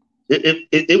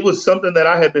something that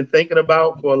I had been thinking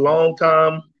about for a long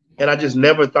time, and I just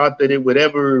never thought that it would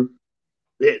ever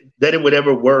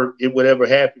work, it would ever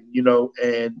happen.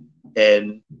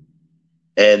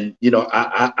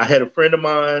 I had a friend of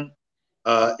mine,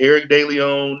 Eric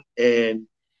DeLeon, and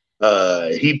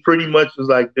he pretty much was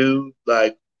like, dude,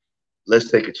 like, let's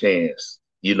take a chance,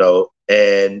 after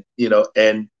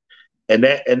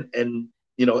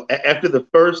the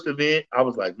first event, I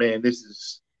was like, man, this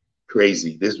is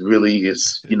crazy. This really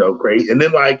is, crazy. And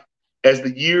then like, as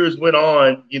the years went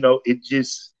on,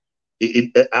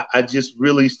 I just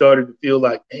really started to feel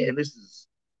like, man, this is,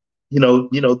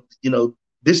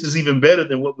 this is even better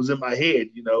than what was in my head.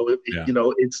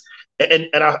 It's, and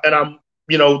I'm,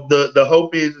 the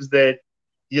hope is that,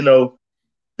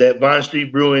 that Vine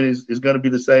Street Brewing is going to be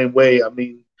the same way. I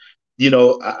mean,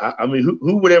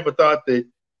 who would ever thought that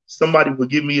somebody would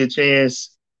give me a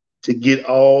chance to get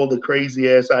all the crazy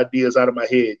ass ideas out of my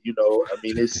head? I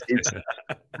mean, it's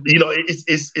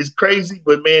it's crazy,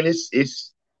 but man,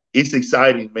 it's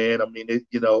exciting, man. I mean, it's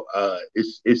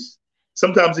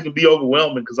sometimes it can be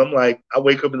overwhelming because I'm like, I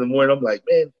wake up in the morning, I'm like,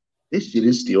 man, this shit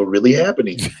is still really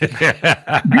happening. This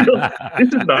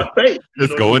is not fake.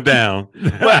 It's going down.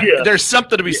 Well, there's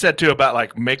something to be said too about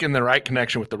like making the right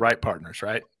connection with the right partners,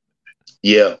 right?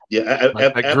 Yeah.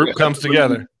 That group comes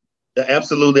together.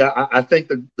 Absolutely. I think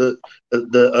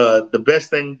the best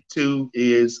thing too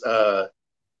is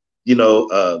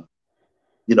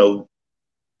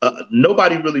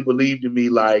nobody really believed in me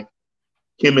like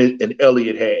Kim and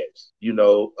Elliot has, and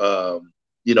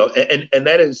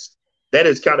that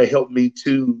has kind of helped me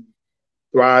to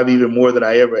thrive even more than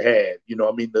I ever had.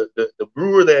 I mean, the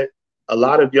brewer that a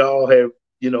lot of y'all have,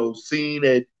 seen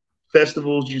at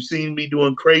festivals. You've seen me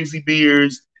doing crazy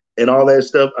beers and all that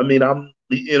stuff. I mean, I'm,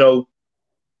 you know,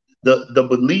 the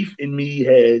belief in me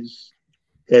has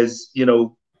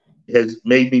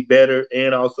made me better,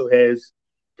 and also has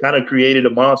kind of created a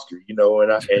monster, you know,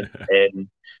 and I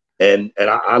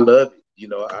love it. You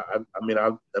know, I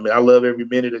love every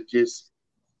minute of just,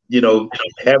 you know,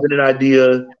 having an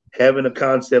idea, having a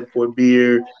concept for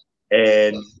beer,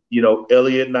 and, you know,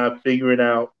 Elliot and I figuring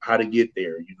out how to get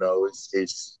there. You know,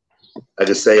 it's I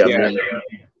just say, Yeah.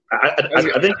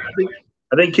 I mean,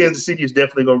 I think Kansas City is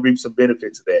definitely going to reap some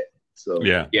benefits of that. So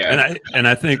Yeah. Yeah. And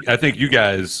I think you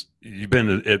guys, you've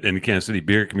been in the Kansas City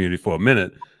beer community for a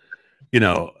minute. You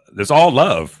know, there's all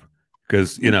love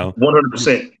because, you know,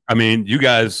 100%. I mean, you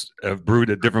guys have brewed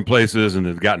at different places and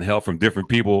have gotten help from different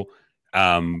people.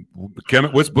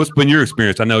 Kevin, what's been your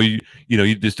experience? I know you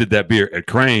just did that beer at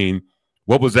Crane.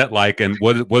 What was that like, and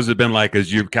what's it been like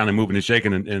as you're kind of moving and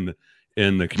shaking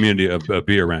in the community of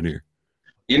beer around here?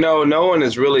 You know, no one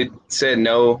has really said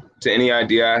no to any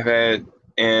idea I've had,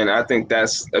 and I think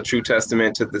that's a true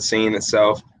testament to the scene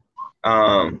itself.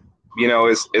 You know,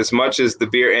 as much as the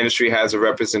beer industry has a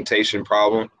representation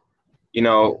problem, you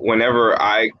know, whenever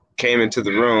I came into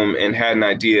the room and had an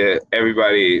idea,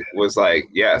 everybody was like,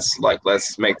 yes, like,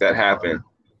 let's make that happen.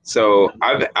 So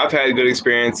I've had good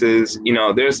experiences. You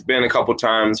know, there's been a couple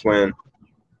times when,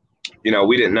 you know,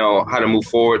 we didn't know how to move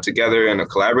forward together in a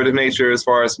collaborative nature as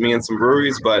far as me and some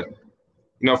breweries, but,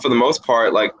 you know, for the most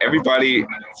part, like, everybody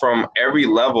from every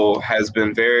level has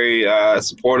been very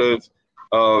supportive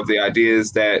of the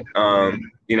ideas that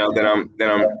you know, that I'm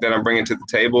bringing to the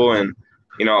table. And,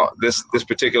 you know, this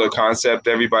particular concept,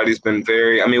 everybody's been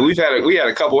very, I mean, we had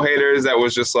a couple haters that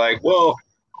was just like, well,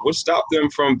 what stopped them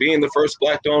from being the first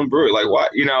Black-owned brewery? Like,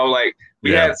 what, you know, like,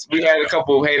 we had a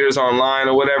couple haters online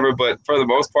or whatever, but for the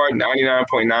most part,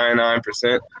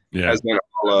 99.99% has been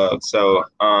all love. So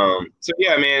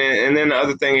yeah, man. And then the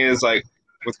other thing is, like,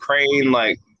 with Crane,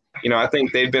 like, you know, I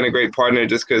think they've been a great partner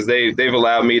just because they've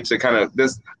allowed me to kind of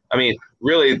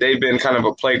really, they've been kind of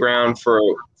a playground for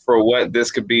what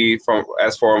this could be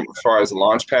as far as a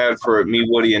launch pad for me,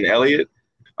 Woody, and Elliot.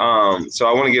 So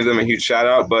I want to give them a huge shout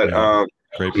out. But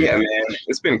yeah, man,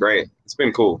 it's been great. It's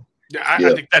been cool. Yeah,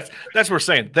 I think that's what we're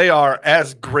saying. They are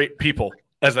as great people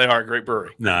as they are a great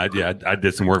brewery. No, I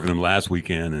did some work for them last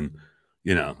weekend, and,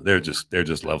 you know, they're just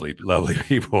lovely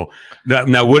people.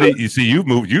 Now, Woody, you see, you've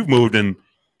moved in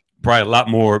probably a lot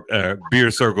more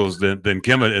beer circles than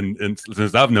Kim, and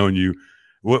since I've known you.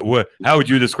 How would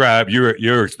you describe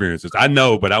your experiences? I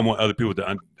know, but I want other people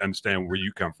to understand where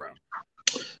you come from.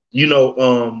 You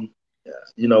know,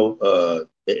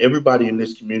 everybody in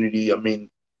this community, I mean,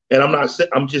 and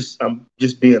I'm just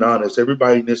being honest.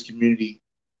 Everybody in this community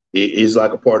is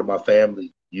like a part of my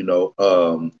family. You know,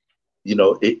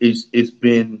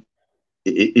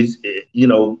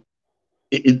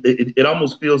 it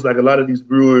almost feels like a lot of these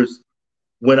brewers,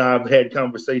 when I've had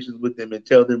conversations with them and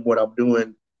tell them what I'm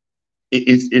doing,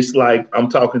 it's like I'm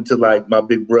talking to, like, my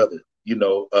big brother. You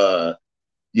know, I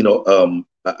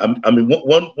mean,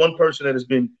 one person that has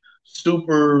been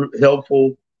super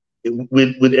helpful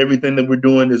with everything that we're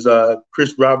doing is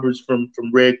Chris Roberts from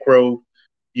Red Crow.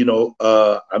 You know,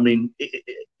 I mean,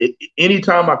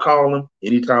 anytime I call him,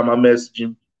 anytime I message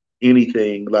him,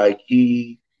 anything, like,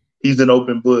 he's an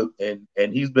open book, and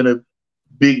he's been a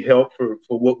big help for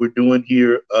what we're doing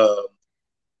here.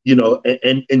 You know,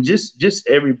 and just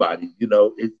everybody. You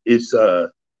know, it's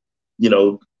you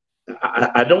know,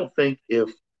 I don't think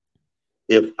if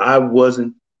I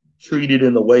wasn't treated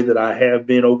in the way that I have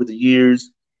been over the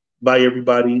years by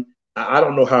everybody, I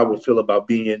don't know how I would feel about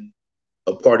being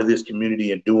a part of this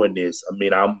community and doing this. I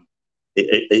mean,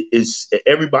 it's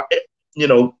everybody, you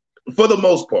know, for the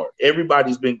most part,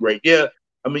 everybody's been great. Yeah,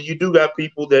 I mean, you do got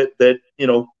people that you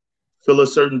know, feel a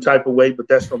certain type of way, but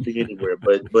that's going to be anywhere.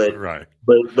 But right.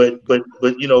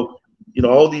 But you know,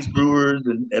 all these brewers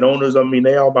and owners, I mean,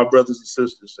 they all my brothers and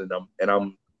sisters, and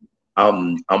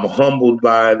I'm humbled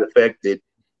by the fact that,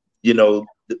 you know,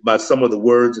 by some of the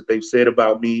words that they've said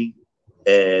about me,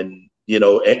 and, you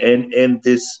know, and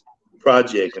this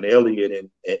project, and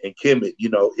Elliot and Kemet, you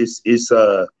know, it's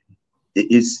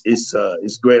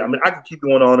great. I mean, I can keep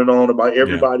going on and on about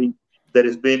everybody that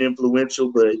has been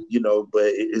influential, but, you know, but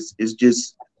it's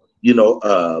just, you know,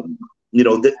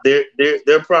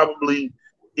 there probably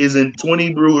isn't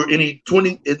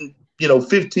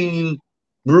 15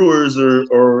 brewers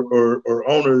or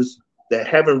owners that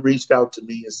haven't reached out to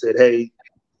me and said, "Hey,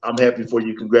 I'm happy for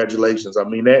you. Congratulations." I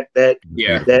mean, that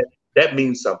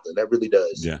means something. That really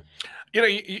does. Yeah. You know,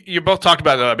 you both talked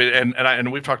about it, and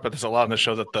we've talked about this a lot on the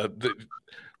show, that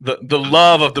the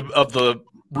love of the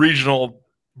regional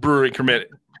brewery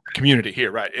community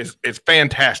here, right? It's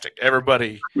fantastic.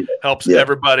 Everybody helps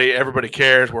everybody. Everybody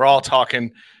cares. We're all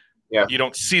talking. Yeah. You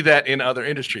don't see that in other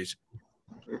industries.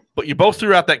 But you both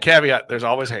threw out that caveat. There's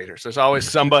always haters. There's always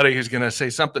somebody who's going to say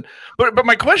something. But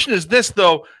my question is this,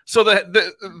 though. So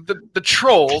the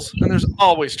trolls, and there's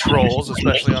always trolls,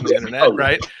 especially on the internet,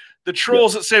 right? The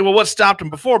trolls that say, well, what stopped them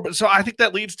before? But so I think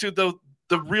that leads to the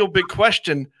real big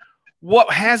question.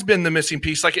 What has been the missing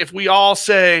piece? Like if we all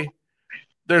say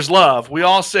there's love, we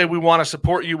all say we want to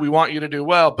support you, we want you to do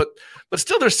well, but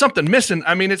still there's something missing.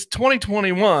 I mean, it's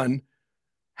 2021,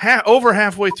 over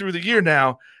halfway through the year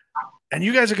now, and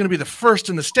you guys are going to be the first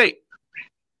in the state.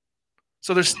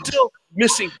 So there's still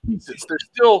missing pieces. There's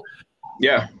still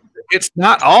it's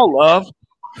not all love.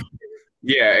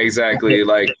 Yeah, exactly.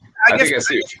 Like I think I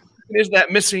see. Is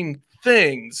that missing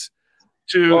things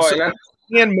to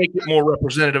can make it more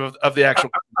representative of the actual?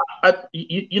 I think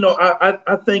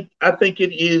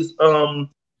it is.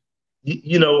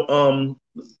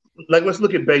 Like let's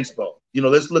look at baseball.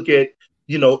 Let's look at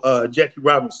Jackie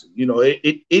Robinson.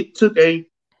 It took a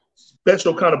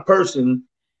special kind of person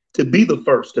to be the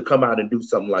first to come out and do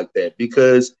something like that.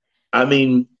 Because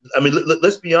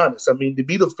let's be honest. I mean, to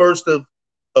be the first of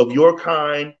your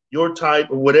kind, your type,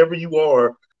 or whatever you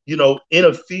are, in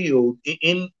a field,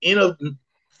 in a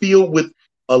field with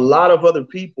a lot of other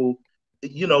people,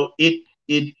 it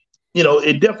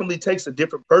definitely takes a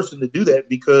different person to do that.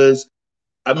 Because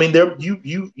I mean,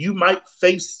 you might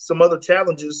face some other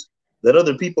challenges that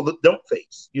other people don't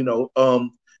face, and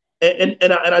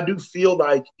I do feel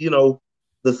like,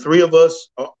 the three of us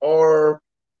are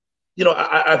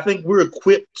I think we're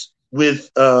equipped with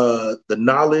the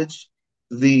knowledge,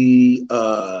 the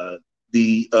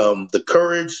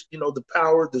courage, the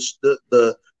power,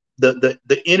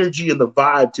 the energy and the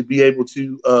vibe to be able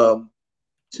to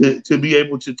be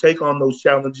able to take on those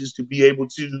challenges, to be able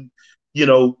to,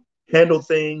 handle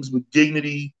things with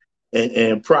dignity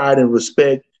and pride and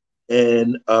respect.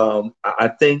 And I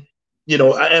think,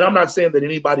 and I'm not saying that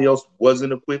anybody else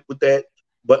wasn't equipped with that,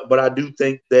 but I do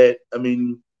think that, I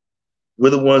mean, we're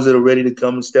the ones that are ready to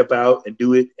come and step out and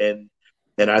do it. And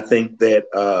I think that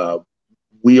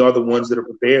we are the ones that are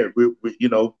prepared.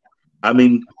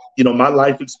 My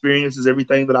life experience is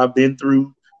everything that I've been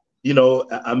through.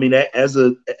 As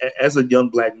a young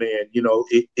Black man,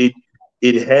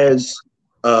 it has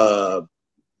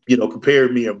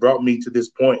prepared me and brought me to this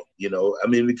point.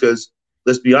 Because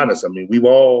let's be honest. I mean, we've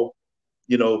all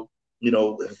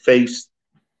faced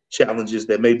challenges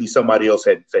that maybe somebody else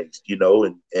hadn't faced. And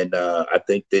I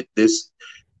think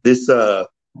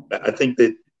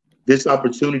that this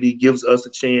opportunity gives us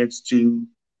a chance to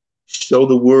show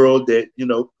the world that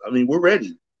we're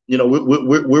ready.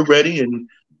 We're ready, and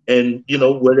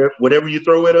whatever you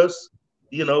throw at us,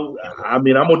 I'm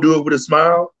gonna do it with a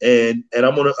smile, and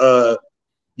I'm gonna I'm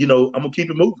gonna keep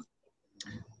it moving.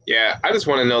 Yeah, I just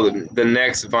want to know the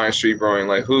next Vine Street Brewing.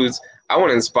 Like, I want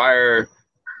to inspire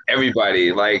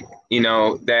everybody. Like,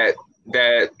 that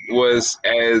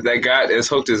got as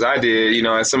hooked as I did.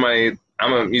 As somebody,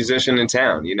 I'm a musician in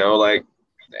town. Like,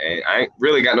 I ain't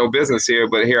really got no business here,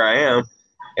 but here I am.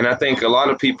 And I think a lot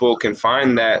of people can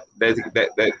find that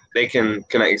they can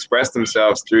express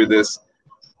themselves through this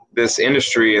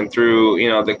industry and through,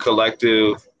 the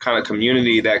collective kind of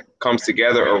community that comes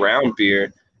together around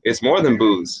beer. It's more than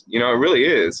booze, it really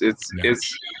is. It's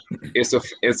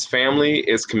family,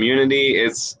 it's community.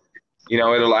 It's, it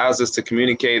allows us to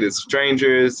communicate as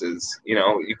strangers.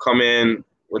 You come in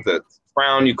with a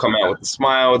frown, you come out with a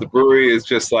smile. The brewery is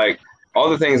just like all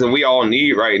the things that we all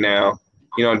need right now,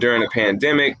 during the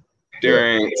pandemic,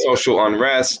 during social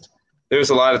unrest.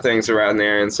 There's a lot of things around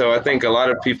there. And so I think a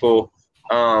lot of people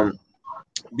are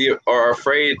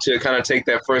afraid to kind of take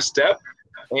that first step.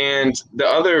 And the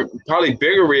other probably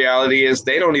bigger reality is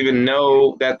they don't even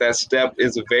know that step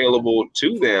is available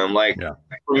to them. Like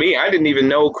for me, I didn't even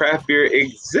know craft beer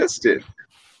existed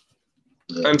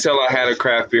until I had a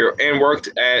craft beer and worked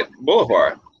at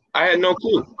Boulevard. I had no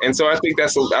clue. And so I think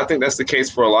that's the case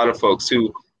for a lot of folks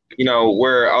who,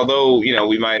 where although,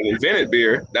 we might have invented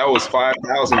beer, that was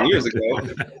 5,000 years ago,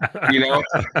 and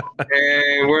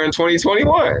we're in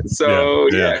 2021. So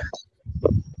yeah.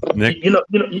 Nick? And I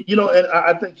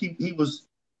think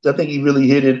I think he really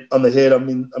hit it on the head. I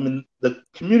mean, the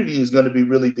community is going to be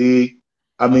really big.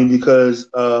 I mean, because,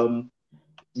 my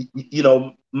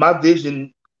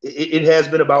vision, it has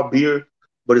been about beer,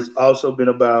 but it's also been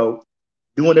about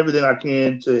doing everything I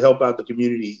can to help out the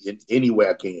community in any way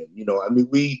I can.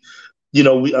 We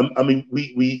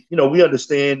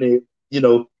understand that,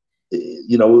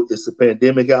 it's a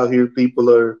pandemic out here. People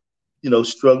are,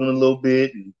 struggling a little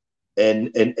bit, and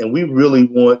and we really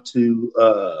want to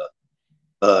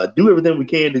do everything we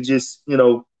can to just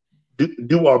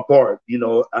do our part.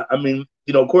 I mean,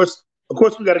 of course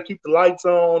we got to keep the lights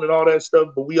on and all that stuff,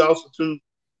 but we also too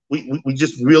we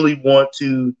just really want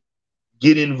to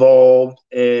get involved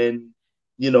and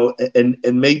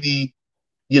maybe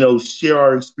share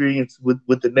our experience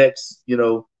with the next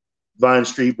Vine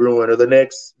Street Brewing or the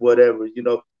next whatever.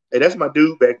 Hey, that's my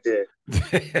dude back there.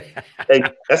 Hey,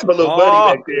 that's my little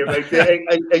buddy back there. Right there.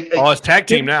 Hey, oh, it's tag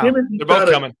team now. They're both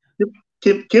coming.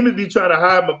 Kim would be trying to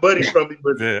hide my buddy from me,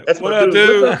 but that's what my up,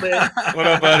 dude. What's up, man? What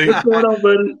up, buddy? What's going on,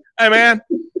 buddy? Hey, man.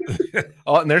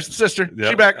 Oh, and there's the sister. Yep.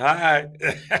 She back. Hi.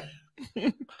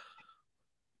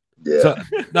 Yeah. So,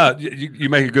 no, you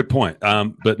make a good point.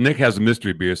 But Nick has a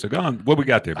mystery beer. So go on. What we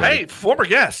got there, buddy? Hey, former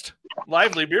guest,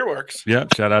 Lively Beer Works. Yeah.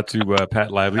 Shout out to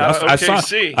Pat Lively.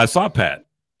 OKC. I saw Pat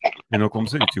in Oklahoma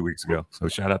City 2 weeks ago. So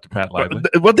shout out to Pat Lively.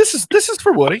 Well, this is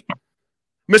for Woody,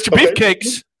 Mr. Okay.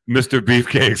 Beefcakes, Mr.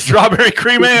 Beefcakes. strawberry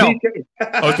cream ale.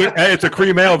 It's a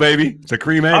cream ale, baby. It's a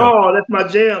cream ale. Oh, that's my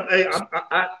jam. Hey,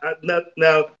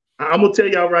 now I'm gonna tell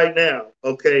y'all right now.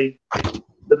 Okay,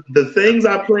 the things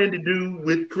I plan to do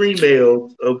with cream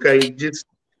ales. Okay, just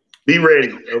be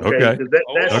ready. Okay. 'Cause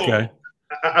that's, Okay.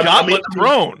 Goblet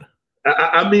thrown.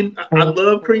 I mean, I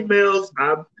love cream ales.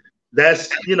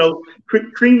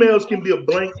 Cream ales can be a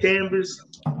blank canvas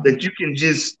that you can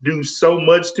just do so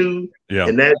much to. Yeah.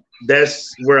 And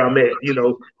that's where I'm at,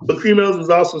 But cream ales is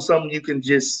also something you can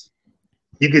just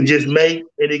make,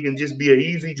 and it can just be an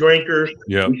easy drinker.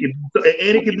 Yeah. And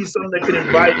it can be something that can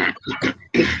invite.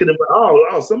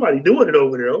 Somebody doing it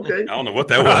over there. Okay. I don't know what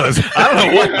that was. I don't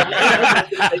know what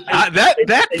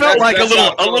that felt like a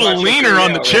little leaner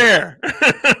on the chair.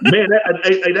 Man,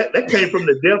 that came from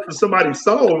the depth of somebody's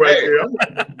soul right there.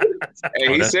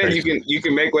 Hey, he said crazy. you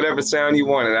can make whatever sound you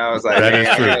want, and I was like, That man, is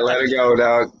I true. gotta let it go,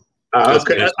 dog. Okay. Right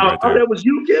there. That was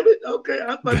you, Kevin? Okay.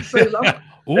 I'm about to say,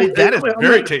 Ooh, that is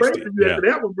very tasty. Yeah. After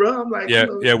that one, bro. I'm like,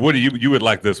 Yeah. Woody, you would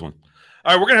like this one.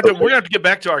 All right, we're gonna have to get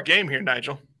back to our game here,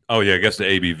 Nigel. Oh yeah, I guess the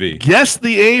ABV. Guess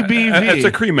the ABV. It's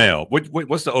a cream ale.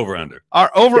 What's the over under? Our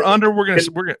over under. We're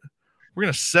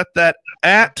gonna set that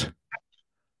at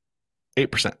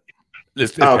 8%.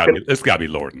 It's got to be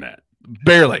lower than that.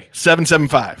 Barely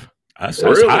 7.75. That's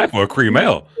Really? high for a cream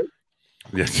ale.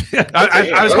 Yes.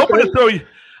 I was hoping to throw you.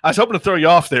 I was hoping to throw you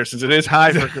off there since it is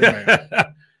high for a cream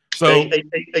ale. So hey,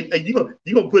 you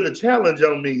gonna put a challenge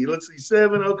on me? Let's see,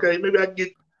 7. Okay, maybe I can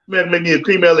get maybe a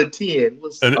cream ale at 10.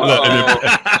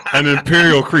 an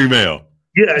imperial cream ale.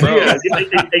 Yeah.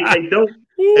 Hey,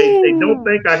 don't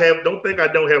think I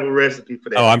don't have a recipe for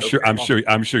that. Oh, okay?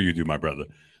 I'm sure you do, my brother.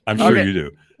 I'm sure you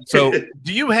do. So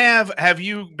Do you have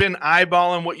you been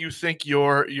eyeballing what you think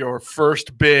your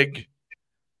first big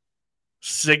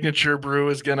signature brew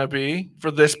is going to be for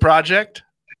this project?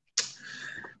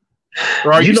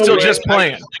 Or are you still just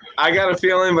playing? I got a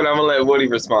feeling, but I'm gonna let Woody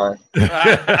respond.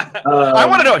 I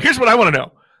want to know. Here's what I want to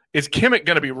know: is Kimmick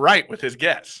going to be right with his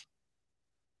guess?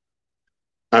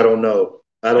 I don't know.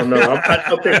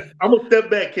 Okay, I'm gonna step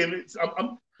back, Kim.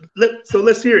 So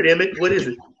let's hear it, Emmett. What is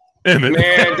it? Emmett.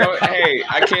 Man,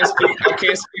 I can't speak for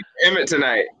Emmett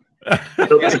tonight. I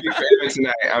can't speak for Emmett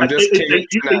tonight. I'm just Kimmick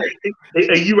tonight.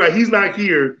 Hey, you're right. He's not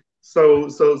here. So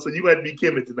you had to be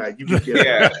Kimmick tonight. You be Kimmick.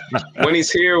 Yeah. When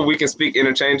he's here, we can speak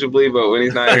interchangeably, but when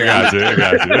he's not here, I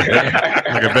got you.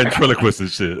 Like a ventriloquist and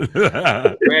shit.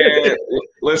 man,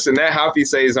 listen, that Hoppy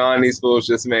Saison these fools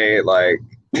just made, like,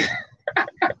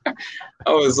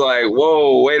 I was like,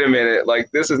 whoa, wait a minute.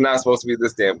 Like, this is not supposed to be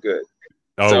this damn good.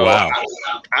 Oh, So, wow.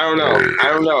 I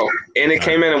don't know. And it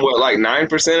came in at what, like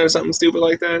 9% or something stupid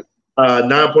like that?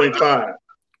 9.5.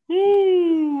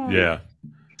 Yeah.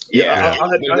 Yeah. I'll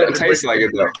But it doesn't taste like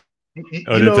it, though.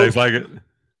 Oh, did it taste like it?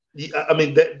 I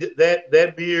mean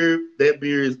that beer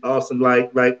is awesome.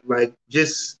 Like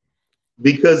just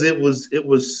because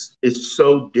it's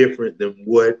so different than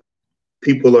what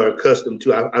people are accustomed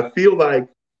to. I feel like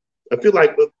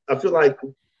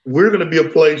we're going to be a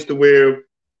place to where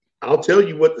I'll tell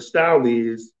you what the style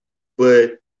is,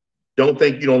 but don't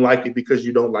think you don't like it because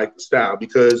you don't like the style,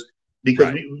 because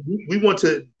Right. we want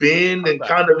to bend and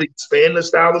kind of expand the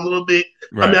style a little bit.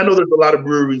 Right. I mean, I know there's a lot of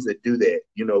breweries that do that,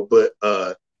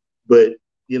 but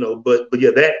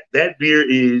yeah, that beer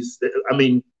is,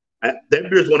 that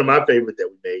beer is one of my favorites that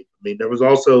we made. I mean, there was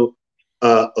also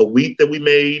a wheat that we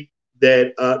made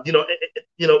that,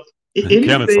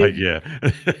 Kevin's like, yeah.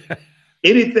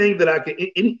 anything that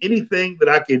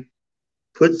I could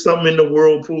put something in the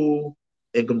whirlpool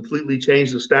and completely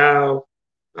change the style,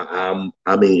 I'm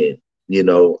in. It's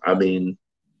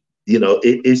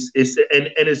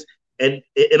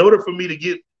in order for me to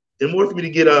get to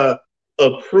get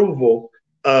approval,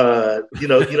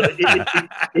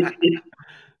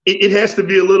 it has to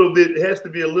be a little bit. It has to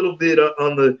be a little bit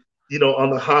on the on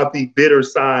the hoppy, bitter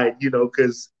side,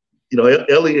 because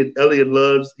Elliot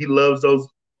loves those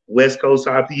West Coast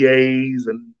IPAs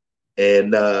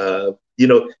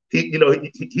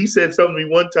he said something to me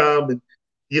one time, and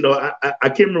I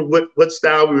can't remember what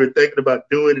style we were thinking about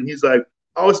doing, and he's like,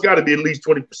 "Oh, it's got to be at least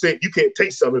 20%. You can't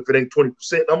taste something if it ain't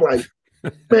 20%." I'm like,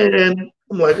 man,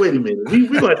 wait a minute, we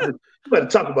got to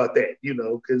talk about that,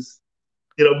 because.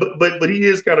 But he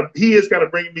is kind of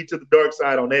bringing me to the dark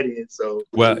side on that end. So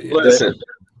listen,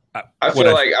 I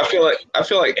feel like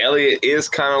Elliot is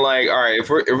kind of like, all right, if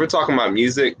we're talking about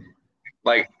music,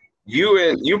 like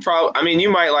you probably, I mean, you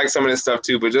might like some of this stuff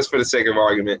too, but just for the sake of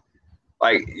argument,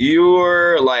 like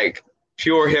you're like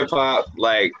pure hip hop,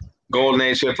 like golden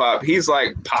age hip hop. He's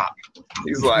like pop.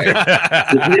 He's like,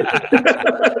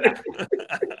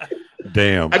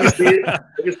 damn. I can see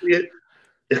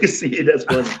it. That's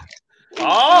funny.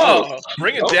 Oh,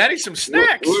 bringing Daddy some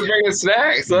snacks. We're bringing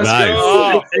snacks. Let's Nice. go.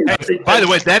 Oh, hey, by the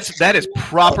way, that is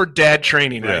proper dad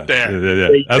training right there. Yeah.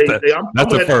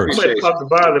 That's the first. I'm going to talk to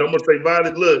Violet. I'm going to say,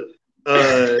 Violet, look,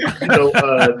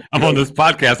 I'm on this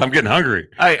podcast. I'm getting hungry.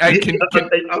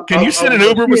 Can you send an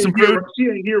Uber with some food? She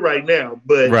ain't here right now,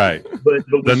 but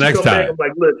the next time, back, I'm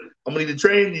like, look, I'm gonna need to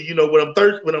train you. When I'm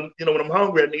thirsty, when I'm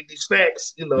hungry, I need these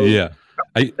snacks. Yeah.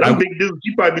 I'm a big dude.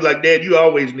 She probably be like, Dad, you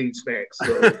always need snacks.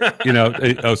 So.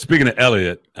 Speaking of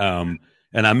Elliot, and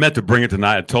I meant to bring it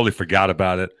tonight. I totally forgot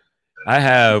about it. I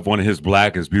have one of his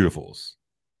Black is Beautifuls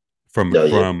from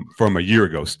a year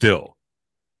ago still.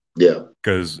 Yeah.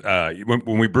 Because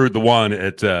when we brewed the one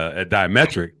at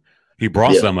Diametric, he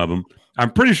brought some of them.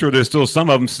 I'm pretty sure there's still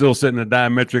some of them still sitting in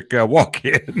Diametric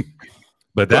walk-in.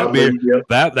 But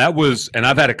that was, and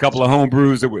I've had a couple of home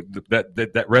brews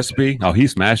that recipe. Oh, he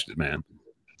smashed it, man.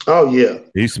 Oh yeah,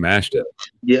 he smashed it.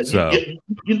 Yeah, so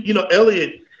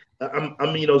Elliot.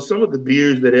 Some of the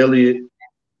beers that Elliot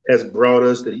has brought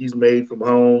us that he's made from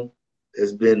home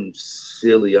has been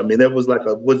silly. I mean, that was like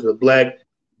a black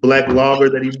lager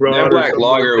that he brought. That black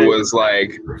lager was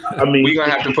like, I mean, we're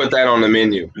gonna have to put that on the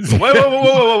menu.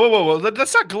 Whoa!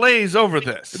 Let's not glaze over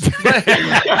this.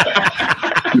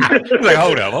 Like,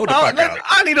 hold the fuck up.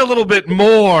 I need a little bit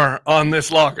more on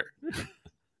this lager.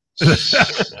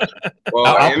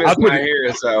 Well, Emmett's not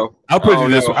here, so I'll put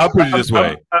it this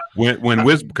way. When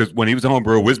he was at home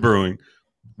brew, Wiz Brewing,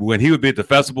 when he would be at the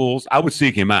festivals, I would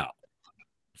seek him out.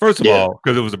 First of all,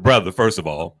 because it was a brother. First of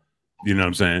all, you know what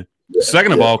I'm saying.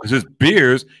 Second of all, because his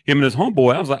beers, him and his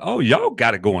homeboy, I was like, oh, y'all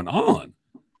got it going on.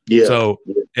 Yeah. So,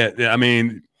 I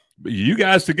mean, you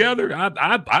guys together,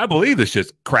 I believe this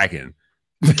shit's cracking.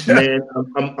 Man,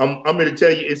 I'm going to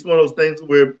tell you, it's one of those things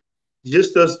where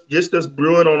just us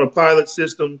brewing on a pilot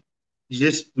system,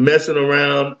 just messing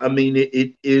around. I mean,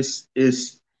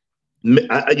 we're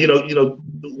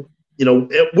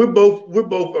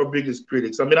both our biggest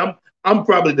critics. I mean, I'm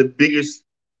probably the biggest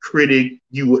critic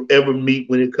you will ever meet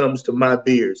when it comes to my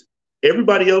beers.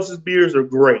 Everybody else's beers are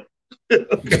great. But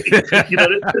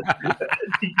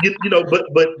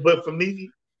for me,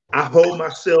 I hold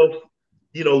myself,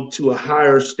 to a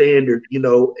higher standard,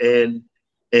 and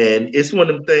it's one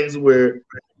of them things where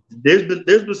there's been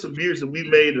some beers that we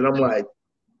made and I'm like,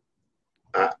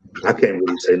 I can't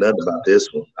really say nothing about this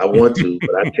one. I want to,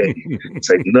 but I can't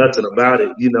say nothing about it.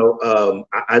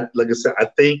 Like I said, I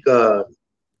think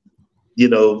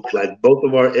like both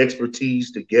of our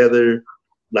expertise together,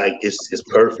 like it's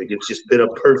perfect. It's just been a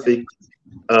perfect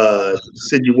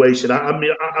situation. I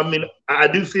mean, I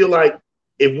do feel like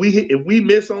if we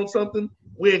miss on something,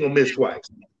 we ain't gonna miss twice.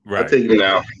 Right. I'll tell you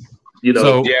that.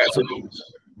 So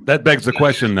that begs the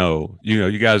question, though.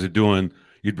 You guys you're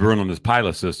brewing on this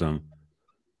pilot system.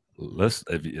 Let's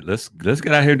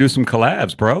get out here and do some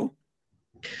collabs, bro.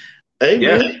 Hey,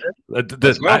 man.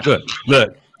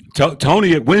 Look,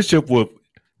 Tony at Winship will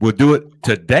do it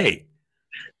today.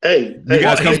 Hey, you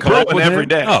guys come collab with every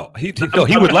day. Oh, he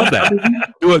would love that.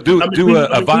 Do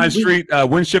a Vine Street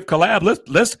Winship collab.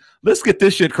 Let's get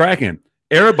this shit cracking.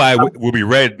 Everybody will be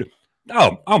ready.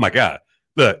 Oh my God!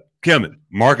 Look, Kim,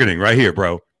 marketing right here,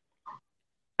 bro.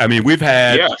 I mean, we've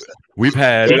had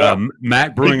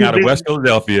Mac Brewing out of West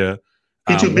Philadelphia.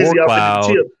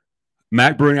 Warcloud,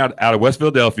 Mac Brewing out of West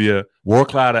Philadelphia.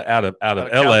 Warcloud out of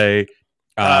LA.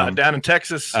 Down in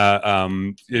Texas.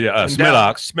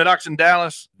 Smidox in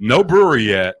Dallas. No brewery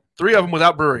yet. 3 of them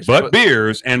without breweries. But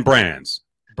beers and brands.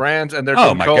 And they're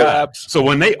doing collabs. God. So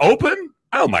when they open,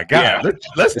 oh my God. Yeah.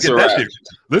 Let's get that shit.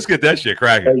 Let's get that shit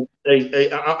cracking.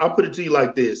 Hey, I'll put it to you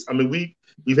like this. I mean, we've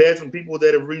had some people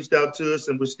that have reached out to us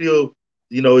and we're still,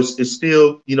 it's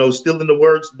still still in the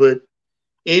works. But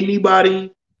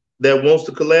anybody that wants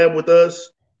to collab with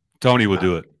us, Tony will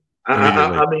do it.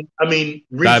 I mean,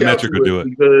 reach out Diametric to will do it.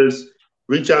 because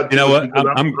reach out. You know what?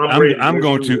 I'm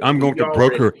going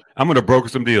to broker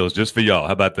some deals just for y'all.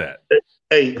 How about that?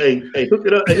 Hey, hook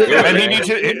it up. And he needs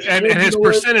it, and his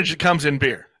percentage comes in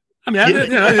beer. I mean,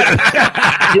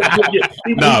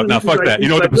 no, fuck that. You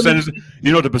know what the percentage?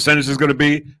 You know what the percentage is going to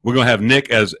be? We're going to have Nick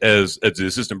as the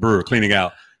assistant brewer cleaning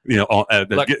out.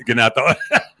 Getting out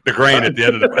the grain at the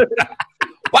end of the.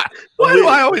 Why do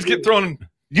I always get thrown?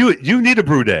 You need a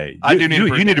brew day. You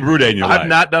need a brew day in your life. I've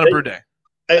not done a brew day.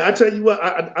 Hey, I tell you what.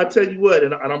 I tell you what,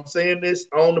 and I'm saying this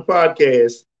on the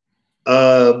podcast.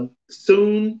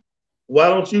 Soon, why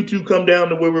don't you two come down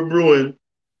to where we're brewing?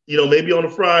 Maybe on a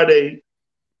Friday,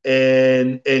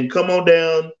 and come on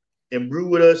down and brew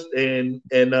with us, and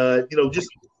just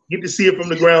get to see it from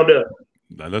the ground up.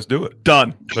 Let's do it.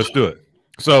 Done. Let's do it.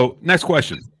 So, next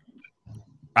question.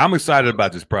 I'm excited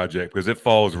about this project because it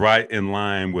falls right in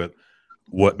line with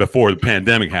what before the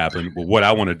pandemic happened, but what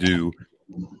I want to do,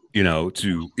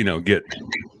 to get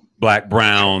Black,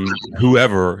 brown,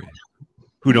 whoever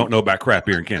who don't know about craft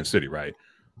beer in Kansas City, right?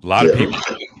 A lot of people.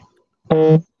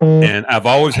 And I've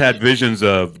always had visions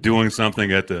of doing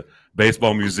something at the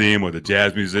baseball museum or the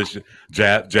jazz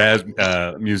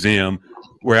museum,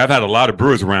 where I've had a lot of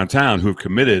brewers around town who've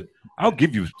committed. I'll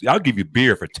give you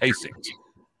beer for tastings.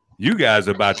 You guys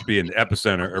are about to be in the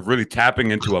epicenter of really tapping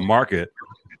into a market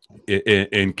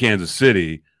in Kansas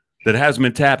City that hasn't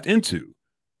been tapped into.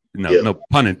 No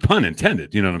pun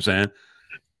intended. You know what I'm saying?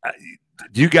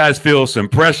 Do you guys feel some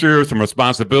pressure, some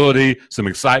responsibility, some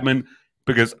excitement?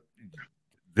 Because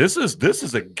this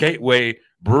is a gateway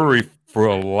brewery for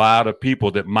a lot of people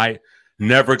that might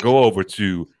never go over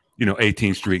to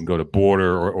 18th Street and go to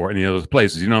Border or any of those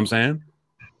places. You know what I'm saying?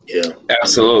 Yeah,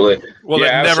 absolutely. Well, they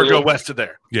never go west of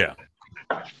there. Yeah.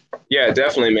 Yeah,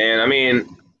 definitely, man. I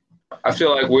mean, I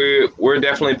feel like we're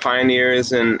definitely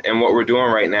pioneers in what we're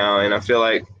doing right now, and I feel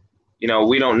like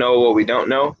we don't know what we don't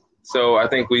know. So I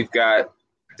think we've got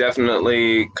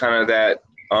definitely kind of that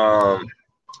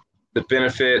the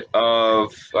benefit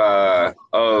of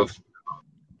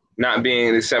not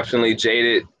being exceptionally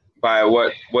jaded by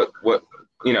what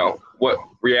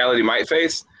reality might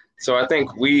face. So I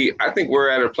think we're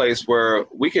at a place where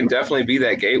we can definitely be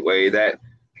that gateway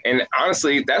and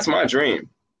honestly, that's my dream.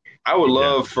 I would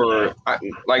love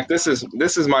this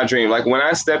is my dream. Like when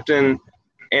I stepped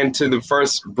into the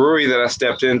first brewery that I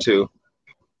stepped into,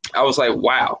 I was like,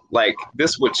 wow, like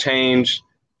this would change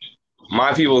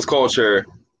my people's culture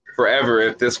forever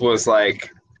if this was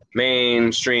like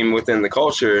mainstream within the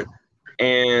culture.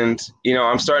 And,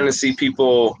 I'm starting to see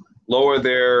people lower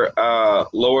their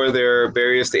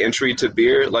barriers to entry to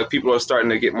beer. Like people are starting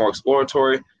to get more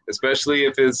exploratory, especially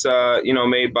if it's,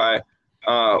 made by,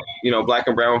 Black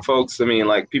and brown folks. I mean,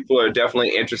 like people are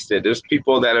definitely interested. There's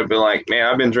people that have been like, man,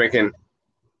 I've been drinking,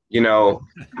 Heineken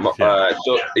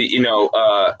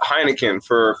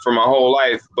for my whole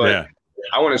life, but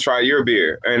I want to try your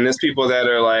beer. And there's people that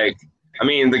are like, I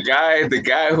mean, the guy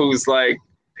who's like,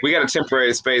 we got a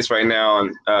temporary space right now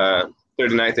on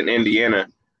 39th in Indiana.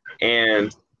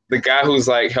 And the guy who's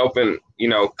like helping,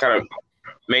 kind of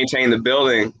maintain the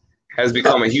building has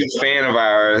become a huge fan of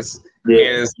ours.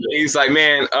 Yeah. And he's like,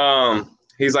 man,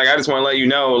 he's like, I just want to let you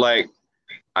know, like,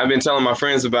 I've been telling my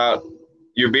friends about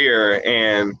your beer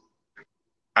and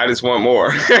I just want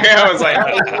more. I was like,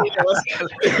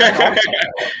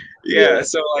 yeah.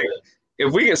 So like,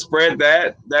 if we can spread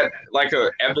that like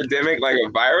a epidemic, like a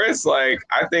virus, like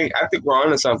I think we're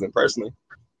onto something personally.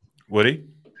 Woody?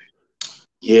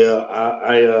 Yeah,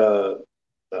 I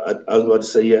was about to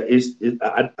say, yeah,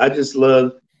 I just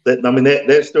love that. I mean,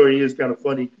 that story is kind of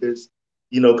funny because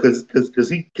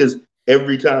because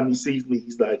every time he sees me,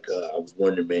 he's like, I was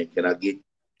wondering, man, can I get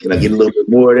a little bit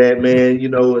more of that, man?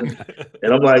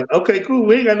 And I'm like, okay, cool.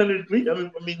 We ain't got nothing to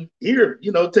I mean, here,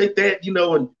 take that,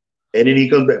 and then he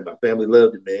comes back. My family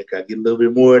loved it, man. Can I get a little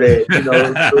bit more of that? So,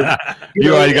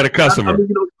 you already got a customer.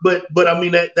 But I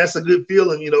mean, that's a good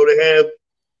feeling, to have,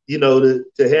 to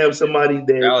have somebody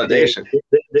validation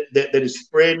that is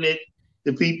spreading it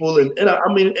to people, and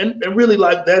I mean, and really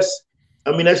like that's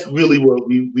really what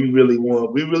we really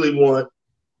want. We really want,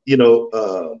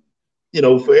 for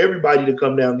everybody to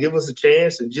come down, give us a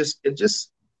chance, and just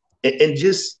sit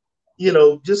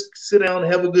down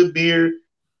and have a good beer,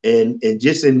 and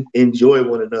just enjoy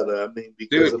one another. I mean,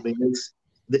 because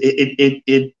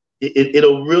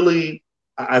it'll really.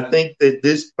 I think that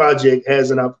this project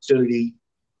has an opportunity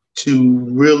to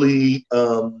really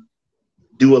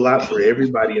do a lot for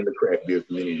everybody in the craft beer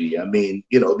community. I mean,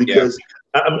 because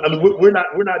I mean, we're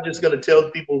not just going to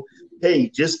tell people, hey,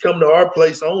 just come to our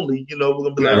place only. We're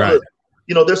going to be like,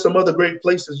 look, there's some other great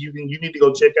places you need to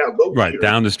go check out. Go right here.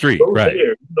 Down the street, go right?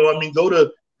 There. Go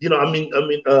to,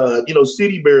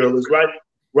 City Barrel is right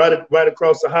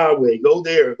across the highway. Go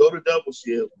there. Go to Double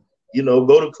Shift.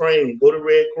 Go to Crane. Go to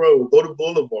Red Crow. Go to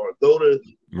Boulevard. Go to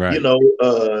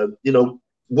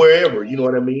wherever. You know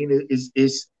what I mean?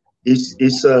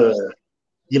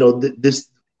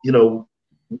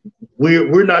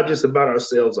 We're not just about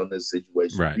ourselves on this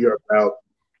situation. Right. We are about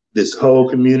this whole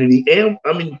community, and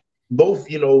I mean both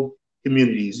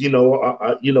communities.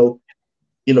 Our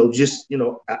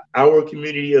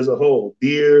community as a whole,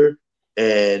 beer,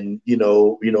 and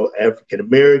African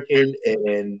American,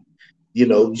 and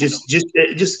just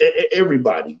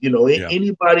everybody.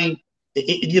 Anybody.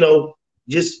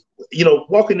 Just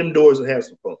walk in them doors and have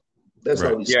some fun. That's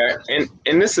all we say. Yeah,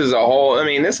 and this is a whole. I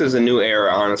mean, this is a new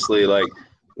era. Honestly, like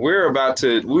we're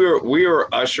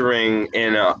ushering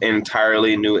in an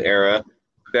entirely new era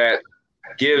that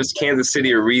gives Kansas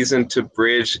City a reason to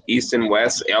bridge East and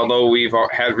West. Although we've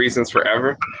had reasons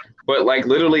forever, but like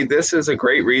literally, this is a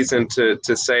great reason to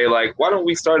say like, why don't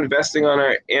we start investing in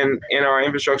our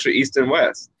infrastructure East and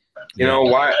West?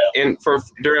 Why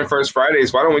during First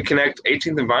Fridays, why don't we connect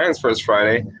 18th and Vines First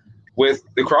Friday with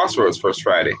the Crossroads First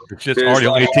Friday? It's just already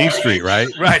on 18th Street, right?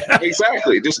 Right.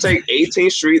 Exactly. Just take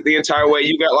 18th Street the entire way.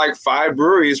 You got like 5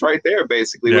 breweries right there,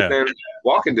 basically within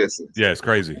walking distance. Yeah, it's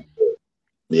crazy.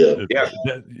 Yeah.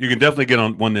 You can definitely get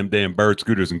on one of them damn bird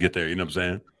scooters and get there. You know what I'm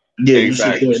saying? Yeah,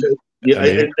 exactly. You should.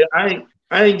 Yeah,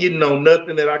 I ain't getting on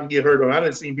nothing that I can get hurt on. I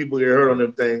didn't see people get hurt on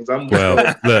them things.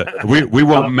 Look, we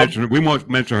won't mention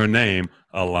her name,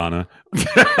 Alana.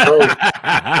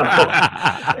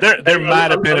 There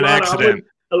might have been an accident.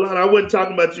 Alana, I wasn't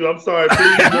talking about you. I'm sorry.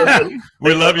 Please,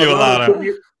 we love you,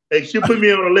 Alana. Hey, she'll put me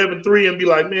on 11-3 and be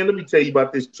like, man, let me tell you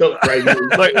about this chunk right here.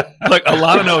 Look,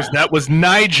 Alana knows that was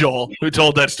Nigel who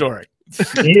told that story.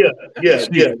 Yeah.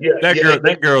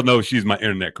 That girl knows she's my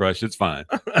internet crush. It's fine.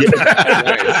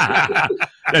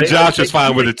 And Josh is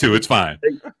fine with it too. It's fine.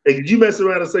 Hey, if you mess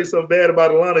around and say something bad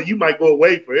about Alana, you might go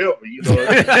away forever.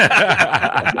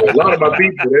 A lot of my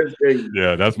people. That's crazy.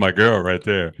 Yeah, that's my girl right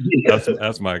there. Yeah.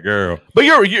 That's my girl. But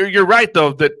you're right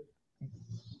though that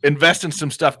invest in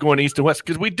some stuff going east and west,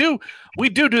 because we do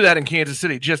that in Kansas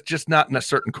City, just not in a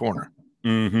certain corner.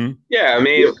 Mm-hmm. Yeah, I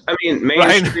mean,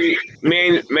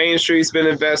 Main Street's been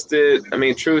invested. I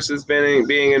mean, Truce has been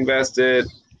being invested. I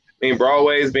mean,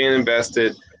 Broadway's being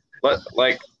invested.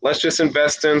 Let's just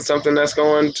invest in something that's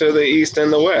going to the east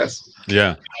and the west.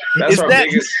 Yeah, that's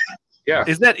biggest. Yeah,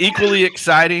 is that equally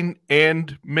exciting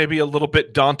and maybe a little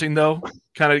bit daunting though?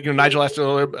 Kind of, Nigel asked a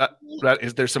little bit about,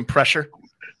 is there some pressure?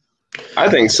 I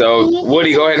think so.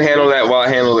 Woody, go ahead and handle that while I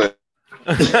handle it.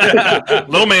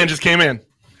 Little man just came in.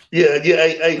 Yeah.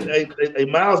 Hey,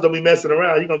 Miles, don't be messing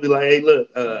around. You're gonna be like, hey,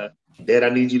 look, Dad, I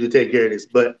need you to take care of this.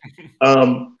 But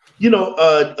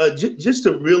just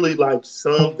to really like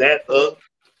sum that up,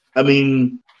 I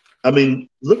mean,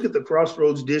 look at the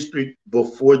Crossroads district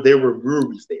before there were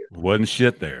breweries there. Wasn't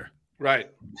shit there. Right.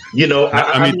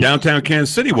 I mean, downtown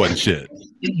Kansas City wasn't shit.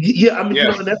 Yeah, I mean,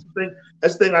 and that's the thing.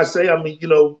 That's the thing I say. I mean,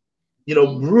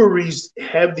 breweries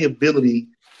have the ability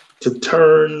to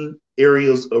turn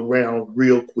areas around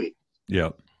real quick. Yeah.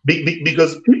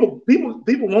 Because people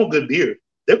want good beer.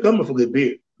 They're coming for good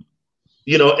beer.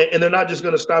 And they're not just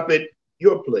going to stop at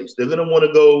your place. They're going to want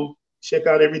to go check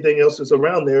out everything else that's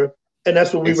around there, and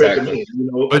that's what we recommend.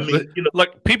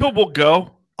 Look, people will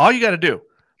go. All you got to do,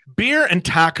 beer and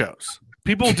tacos.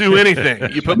 People do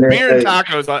anything. You put beer and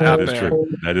tacos out there.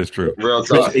 That is true. Real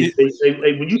talk. Hey,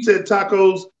 when you said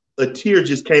tacos, a tear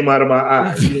just came out of my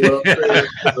eye. You know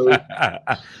what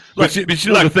I'm saying? But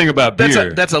you know the thing about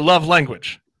beer. That's a love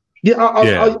language.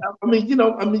 Yeah,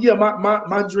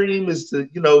 my dream is to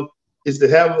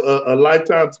have a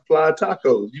lifetime supply of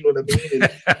tacos. You know what I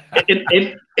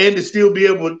mean? And to still be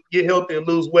able to get healthy and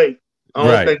lose weight. I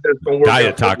don't think that's gonna work.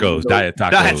 Diet tacos.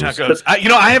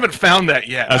 I haven't found that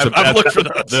yet. I've looked for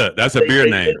those. That's a beer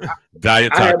name.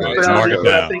 Diet tacos. Mark it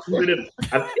down.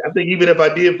 I think even if I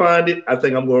did find it, I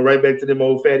think I'm going right back to them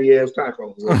old fatty ass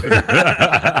tacos.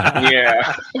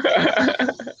 Yeah.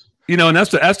 And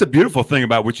that's the beautiful thing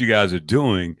about what you guys are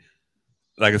doing.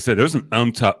 Like I said, there's an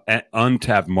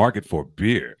untapped market for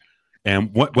beer,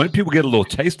 and when people get a little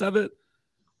taste of it,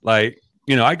 like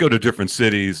I go to different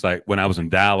cities. Like when I was in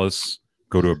Dallas,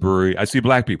 go to a brewery, I see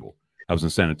black people. I was in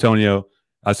San Antonio,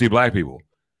 I see black people.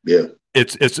 Yeah,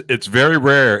 it's very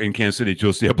rare in Kansas City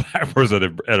you'll see a black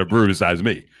person at a brewery besides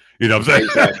me. You know what I'm saying?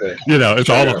 Exactly. You know, it's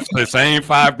all the same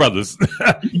 5 brothers.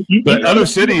 But other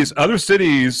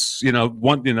cities, you know,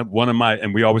 one of my,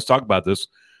 and we always talk about this.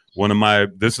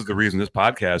 This is the reason this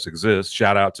podcast exists.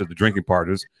 Shout out to the Drinking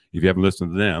Partners. If you haven't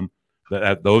listened to them,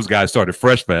 those guys started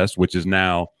Fresh Fest, which is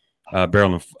now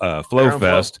Barrel and Flow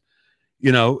Fest.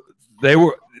 You know, they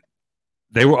were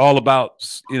all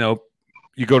about, you know,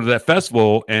 you go to that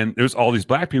festival and there's all these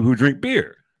black people who drink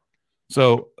beer.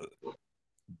 So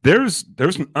there's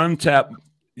an untapped,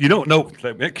 you don't know,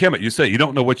 Kemet, you say you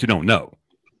don't know what you don't know.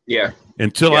 Yeah.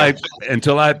 Until I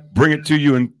bring it to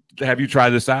you and have you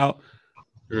try this out,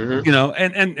 you know,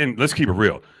 and let's keep it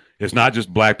real. It's not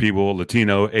just black people,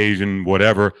 Latino, Asian,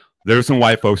 whatever. There's some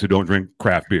white folks who don't drink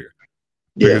craft beer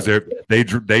because they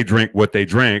drink what they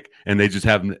drink and they just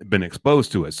haven't been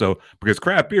exposed to it. So because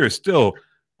craft beer is still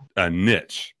a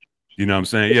niche, you know what I'm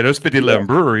saying? Yeah, there's 11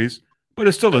 breweries, but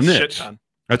it's still a niche.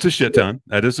 That's a shit ton.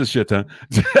 That is a shit ton.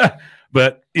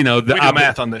 But you know, the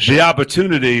math on this. The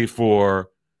opportunity for,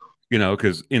 you know,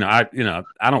 because I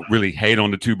don't really hate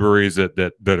on the 2 breweries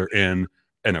that are in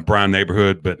a brown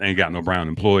neighborhood, but ain't got no brown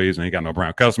employees and ain't got no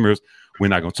brown customers. We're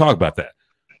not going to talk about that.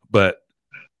 But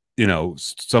you know,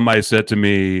 somebody said to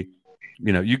me,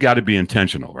 you know, you got to be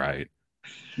intentional, right?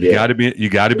 You got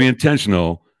to be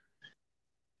intentional.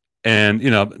 And you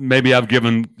know, maybe I've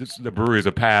given the breweries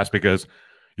a pass because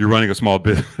you're running a small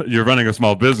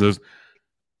business,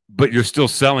 but you're still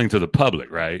selling to the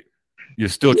public, right? You're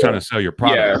still trying to sell your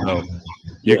product. So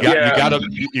you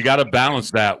got to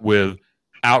balance that with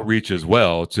outreach as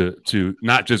well to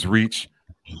not just reach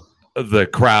the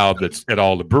crowd that's at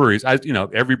all the breweries. I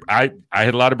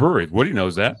hit a lot of breweries. Woody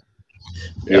knows that.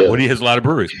 Yeah, Woody has a lot of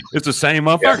breweries. It's the same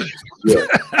motherfuckers. Yeah.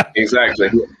 Exactly.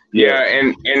 Yeah,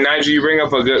 and Nigel, you bring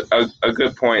up a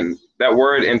good point. That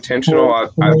word intentional, I've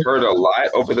heard a lot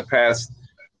over the past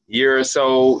year or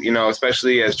so. You know,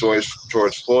 especially as George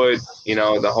Floyd. You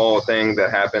know, the whole thing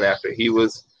that happened after he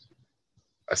was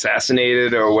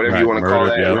assassinated or whatever you want to call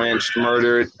that, lynched,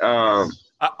 murdered. All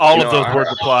of those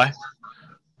words apply.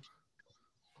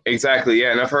 Exactly.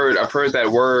 Yeah, and I've heard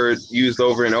that word used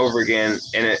over and over again.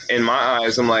 And in my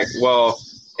eyes, I'm like, well,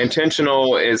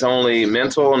 intentional is only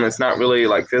mental and it's not really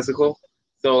like physical.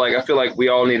 So like, I feel like we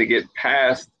all need to get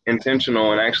past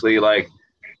intentional and actually like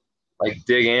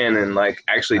dig in and like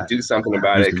actually do something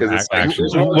about it. Because it's like,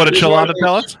 what did Shalonda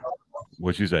tell us?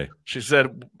 What'd she say? She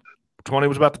said 20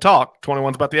 was about the talk,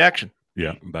 21's about the action.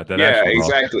 Yeah, about that. Yeah,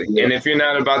 exactly. And if you're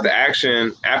not about the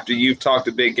action after you've talked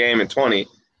a big game at 20,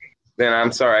 then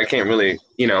I'm sorry, I can't really,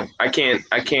 you know, I can't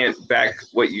back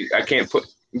what you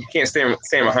can't stand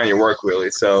behind your work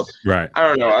really. So right. I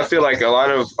don't know. I feel like a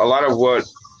lot of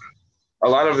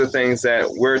the things that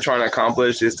we're trying to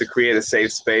accomplish is to create a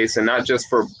safe space, and not just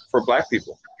for Black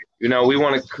people. You know, we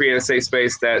want to create a safe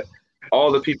space that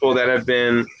all the people that have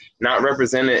been not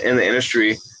represented in the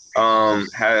industry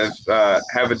have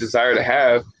a desire to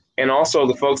have, and also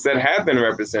the folks that have been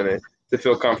represented to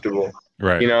feel comfortable.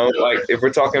 Right. You know, like if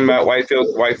we're talking about white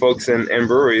folks and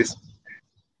breweries,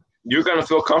 you're going to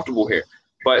feel comfortable here,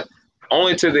 but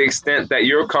only to the extent that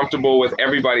you're comfortable with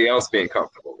everybody else being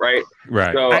comfortable. Right.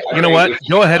 Right. So, you know what?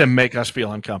 Go ahead and make us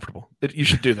feel uncomfortable. You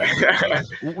should do that.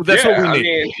 That's what we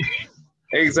need.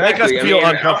 Exactly. Make us feel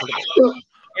uncomfortable.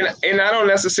 And I don't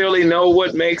necessarily know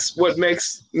what makes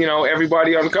you know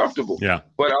everybody uncomfortable. Yeah.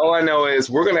 But all I know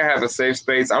is we're going to have a safe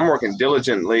space. I'm working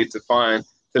diligently to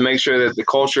make sure that the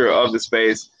culture of the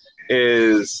space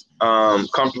is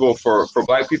comfortable for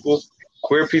Black people,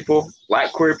 queer people,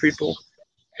 Black queer people,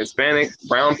 Hispanic,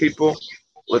 brown people,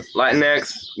 with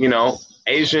Latinx, you know,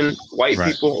 Asian, white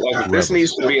people. Like, this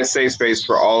needs to be a safe space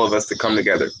for all of us to come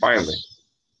together. Finally.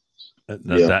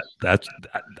 That's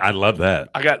I love that.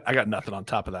 I got nothing on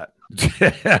top of that.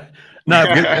 No,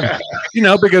 you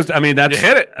know, because I mean that's you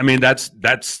hit it. I mean that's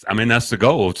the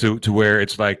goal to where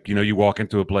it's like, you know, you walk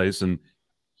into a place and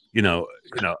you know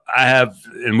I have,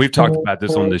 and we've talked about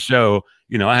this on the show,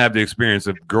 you know, I have the experience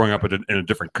of growing up in a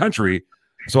different country,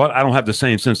 so I don't have the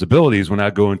same sensibilities when I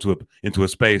go into a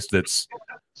space that's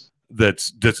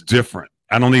different.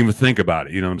 I don't even think about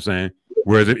it, you know what I'm saying?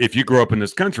 Whereas if you grow up in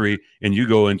this country and you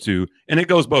go into, and it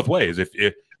goes both ways.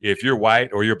 If you're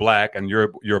white or you're Black and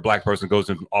you're a Black person goes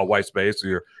into all white space,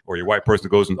 or your white person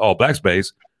goes into all Black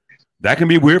space, that can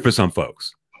be weird for some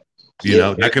folks. You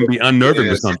know, that can be unnerving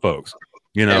for some folks.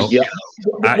 You know,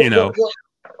 I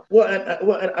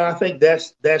think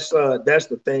that's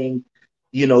the thing.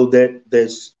 You know,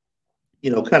 that's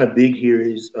you know kind of big here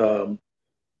is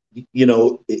you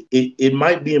know it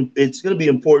might be, it's going to be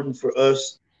important for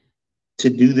us to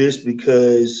do this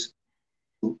because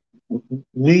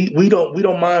we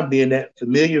don't mind being that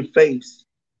familiar face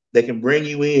that can bring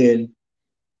you in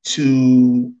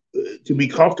to be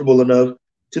comfortable enough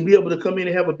to be able to come in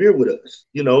and have a beer with us,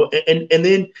 you know, and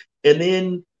then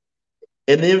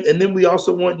we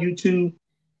also want you to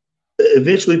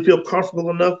eventually feel comfortable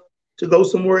enough to go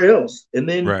somewhere else, and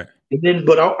then right. and then,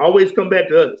 but I'll always come back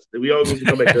to us. We always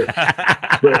come back to us.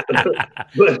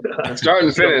 But start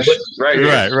and finish, right?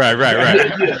 Right. Yeah.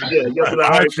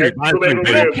 I don't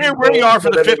care where you are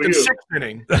for the 5th and 6th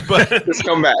inning, but just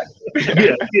come back.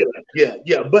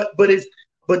 Yeah. But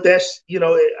that's, you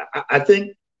know, I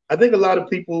think a lot of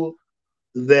people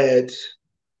that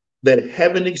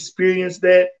haven't experienced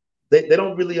that, they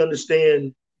don't really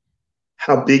understand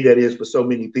how big that is for so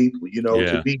many people, you know,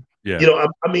 to be, you know,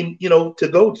 I mean, you know, to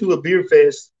go to a beer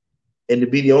fest and to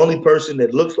be the only person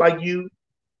that looks like you,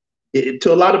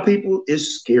 to a lot of people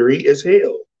is scary as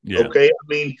hell. Yeah. Okay. I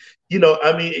mean,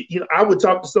 I would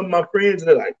talk to some of my friends and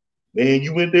they're like, man,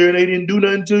 you went there and they didn't do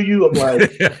nothing to you. I'm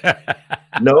like,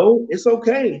 no, it's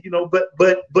okay. You know, but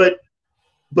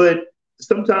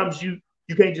sometimes you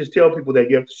can't just tell people that.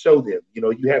 You have to show them, you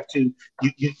know, you have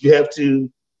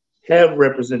to have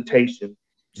representation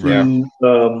to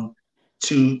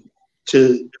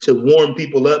warm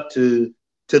people up to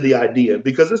the idea.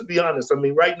 Because let's be honest, I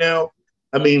mean, right now,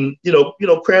 I mean, you know,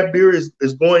 craft beer is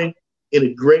going in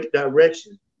a great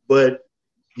direction, but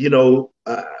you know,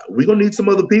 we're gonna need some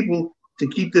other people to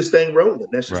keep this thing rolling.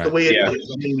 That's just the way it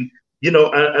is. I mean, you know,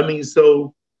 I mean,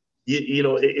 so you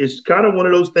know, it's kind of one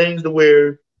of those things to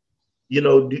where, you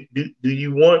know, do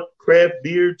you want craft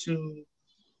beer to,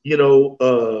 you know,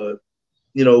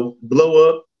 blow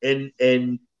up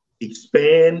and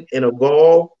expand and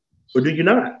evolve, or do you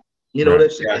not? You know,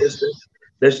 that's just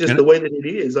the way that it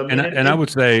is. I mean, and I would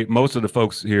say most of the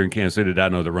folks here in Kansas City that I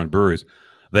know that run breweries,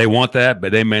 they want that,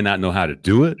 but they may not know how to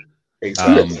do it.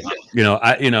 Exactly. You know,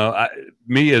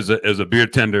 me as a beer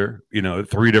tender, you know,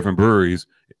 3 different breweries.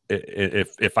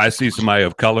 If I see somebody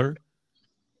of color,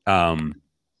 I'm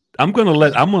gonna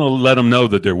let them know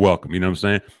that they're welcome. You know what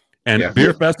I'm saying? And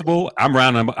beer festival, I'm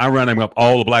rounding up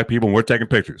all the black people, and we're taking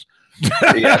pictures.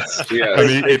 Yes. I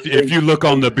mean, if you look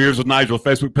on the Beers with Nigel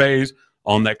Facebook page,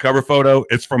 on that cover photo,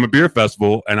 it's from a beer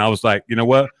festival, and I was like, you know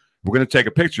what? We're going to take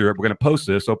a picture. We're going to post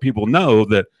this so people know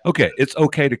that it's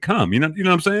okay to come. You know what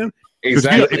I'm saying?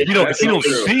 Exactly. If you don't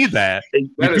see that,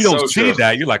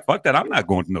 that, you're like, fuck that. I'm not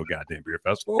going to no goddamn beer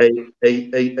festival. Hey,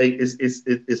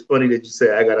 it's funny that you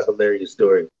say. I got a hilarious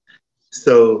story.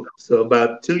 So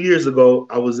about 2 years ago,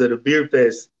 I was at a beer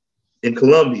fest in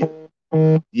Columbia,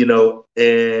 you know,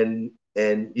 and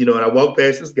you know, and I walked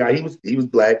past this guy. He was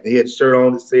black. And he had a shirt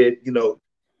on that said, you know,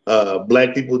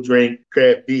 black people drink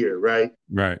craft beer, right?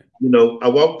 Right. You know, I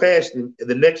walked past him, and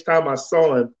the next time I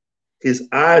saw him, his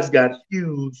eyes got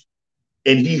huge,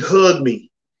 and he hugged me.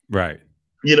 Right.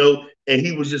 You know, and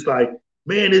he was just like,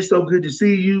 "Man, it's so good to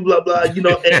see you." Blah blah. You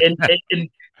know,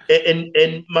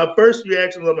 and my first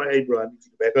reaction was, I'm like, "Hey, bro, I need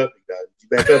you to back up.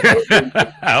 Back up."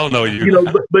 I don't know you. You know,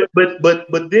 but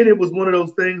then it was one of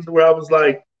those things where I was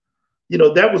like, you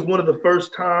know, that was one of the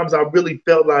first times I really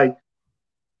felt like,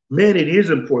 man, it is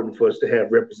important for us to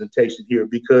have representation here,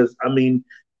 because I mean,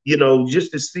 you know,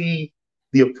 just to see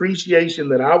the appreciation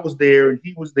that I was there and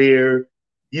he was there,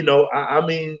 you know, I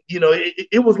mean, you know,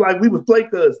 it was like we would play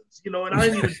cousins, you know, and I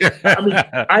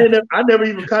never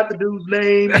even caught the dude's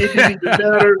name. It didn't even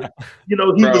matter. You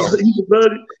know, he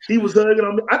was hugging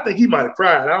on me. I think he might have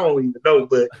cried. I don't even know,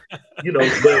 but you know,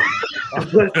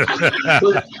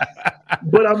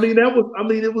 but I mean,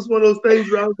 it was one of those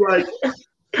things where I was like,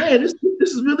 man, this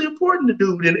is really important to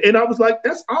do. And I was like,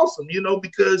 that's awesome, you know,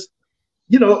 because,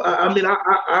 you know, I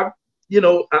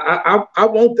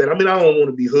want that. I mean, I don't want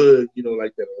to be hugged, you know,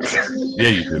 like that. Yeah,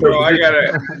 you do. Bro, I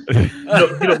gotta. This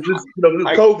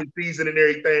COVID season and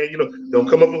everything. You know, don't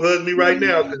come up and hug me right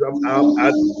now, because I'm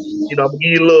gonna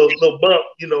give you a little bump,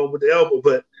 you know, with the elbow.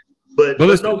 But that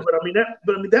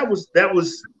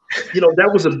was, you know,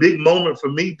 that was a big moment for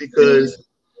me, because,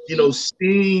 you know,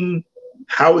 seeing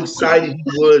how excited he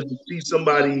was to see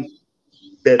somebody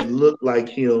that looked like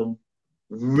him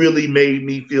really made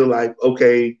me feel like,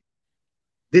 okay,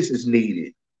 this is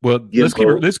needed. Well,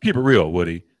 let's keep it real,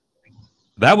 Woody.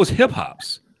 That was Hip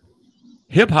Hops.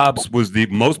 Hip Hops was the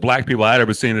most black people I'd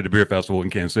ever seen at a beer festival in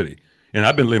Kansas City, and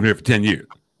I've been living here for 10 years.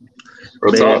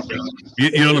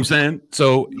 You know what I'm saying?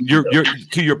 So you're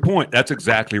to your point. That's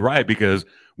exactly right, because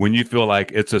when you feel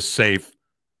like it's a safe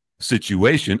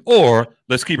situation, or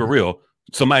let's keep it real,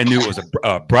 somebody knew it was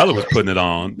a brother was putting it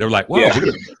on. They're like, well,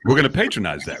 we're gonna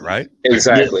patronize that, right?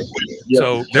 Exactly. Yeah.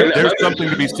 So there's something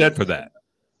to be said for that.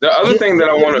 The other thing that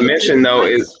I want to mention, though,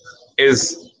 is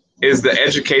the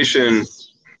educational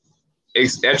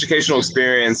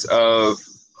experience of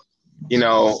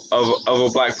of a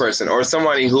black person or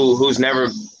somebody who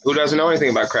doesn't know anything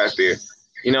about craft beer.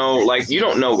 Like you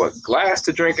don't know what glass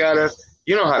to drink out of.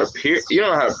 You don't know how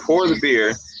to pour the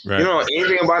beer. Right. You don't know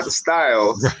anything about the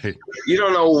style. Right. You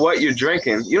don't know what you're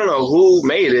drinking. You don't know who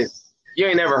made it. You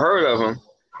ain't never heard of them.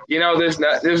 There's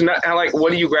not like,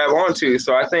 what do you grab onto?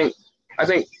 So I think,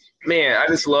 man, I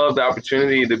just love the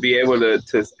opportunity to be able to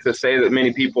say that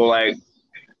many people, like,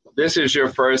 this is your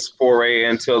first foray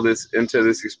into this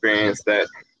experience that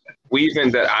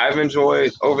I've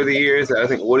enjoyed over the years, that I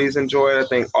think Woody's enjoyed. I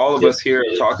think all of us here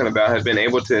talking about have been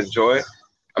able to enjoy.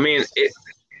 I mean,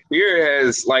 beer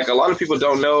has, like, a lot of people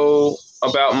don't know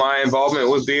about my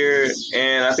involvement with beer,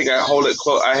 and I think I held it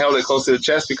close to the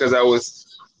chest because I was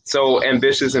so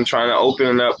ambitious in trying to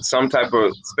open up some type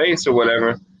of space or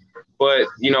whatever. But, at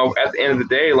the end of the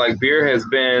day, like, beer has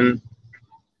been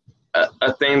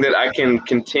a thing that I can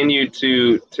continue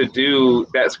to do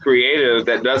that's creative,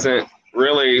 that doesn't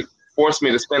really force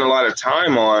me to spend a lot of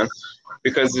time on,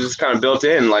 because it's just kind of built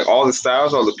in, like, all the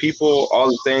styles, all the people, all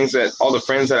the things that all the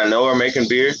friends that I know are making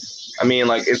beer. I mean,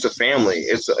 like, it's a family.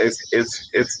 It's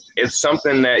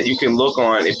something that you can look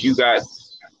on if you got,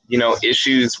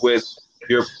 issues with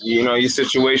your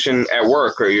situation at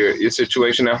work or your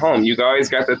situation at home. You always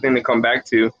got that thing to come back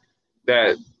to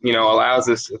that, allows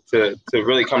us to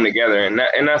really come together. And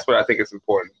that's what I think is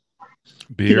important.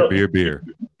 Beer.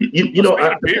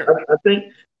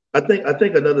 I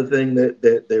think another thing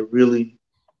that really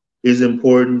is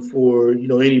important for,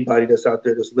 anybody that's out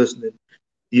there that's listening,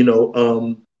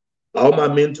 all my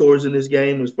mentors in this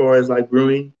game, as far as like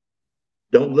brewing,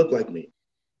 don't look like me.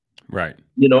 Right.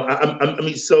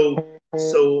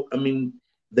 I mean,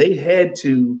 they had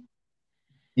to,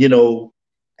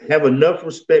 have enough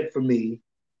respect for me,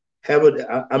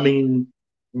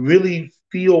 really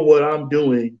feel what I'm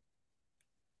doing,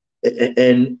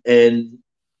 and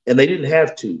they didn't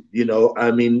have to,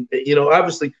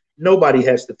 obviously nobody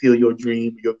has to feel your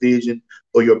dream, your vision,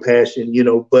 or your passion,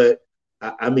 but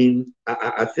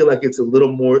I feel like it's a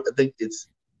little more. I think it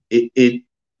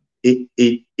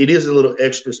is a little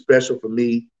extra special for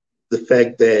me, the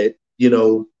fact that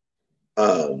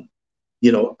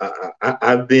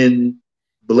I've been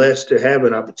blessed to have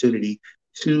an opportunity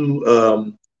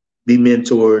to be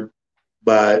mentored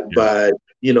by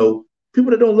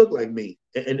people that don't look like me,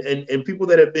 and people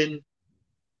that have been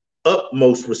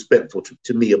utmost respectful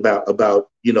to me about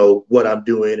what I'm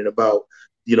doing and about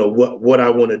what I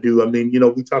want to do. I mean,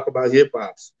 we talk about hip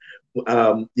hops.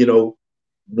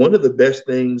 One of the best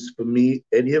things for me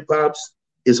at hip hops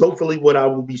is hopefully what I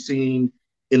will be seeing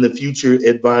in the future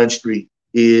at Vine Street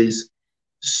is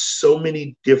so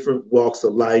many different walks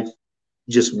of life,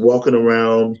 just walking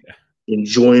around,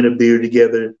 enjoying a beer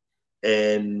together,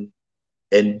 and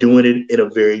doing it in a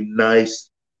very nice,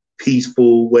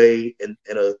 peaceful way, and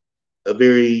a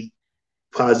very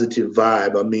positive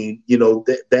vibe. I mean,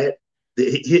 that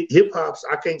the hip hops,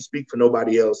 I can't speak for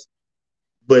nobody else,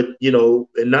 but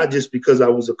and not just because I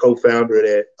was a co-founder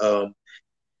of that.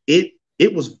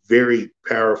 It was very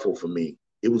powerful for me.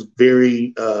 It was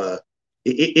very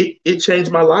it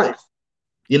changed my life.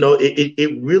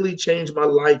 It really changed my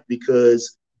life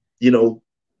because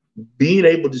being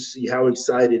able to see how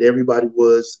excited everybody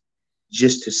was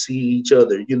just to see each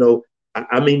other.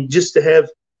 Just to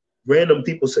have random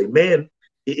people say, "Man,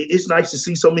 it's nice to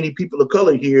see so many people of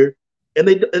color here," and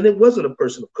it wasn't a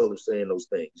person of color saying those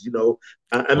things.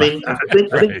 I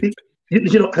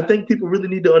think people really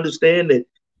need to understand that.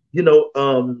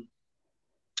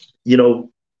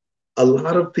 A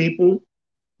lot of people,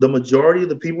 the majority of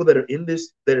the people that are in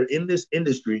this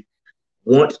industry,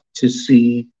 want to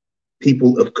see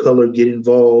people of color get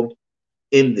involved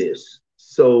in this.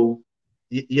 So,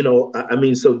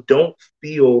 so don't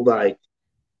feel like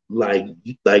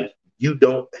you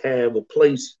don't have a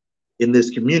place in this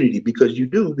community, because you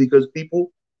do, because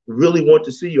people really want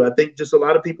to see you. I think just a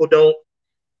lot of people don't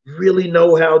really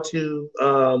know how to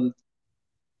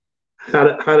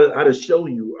show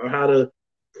you, or how to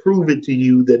prove it to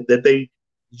you that they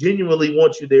genuinely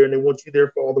want you there, and they want you there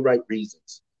for all the right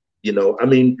reasons.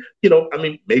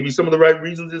 Maybe some of the right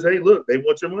reasons is, hey, look, they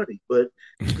want your money, but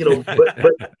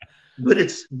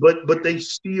they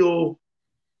still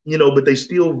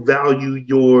value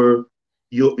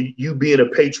you being a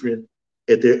patron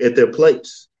at their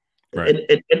place. Right.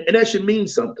 And that should mean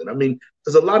something. I mean,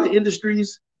 there's a lot of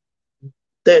industries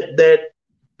that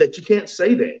you can't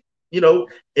say that,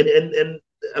 and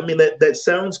I mean, that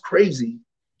sounds crazy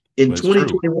in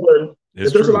 2021.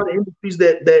 There's a lot of industries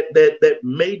that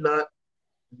may not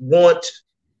want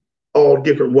all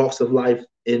different walks of life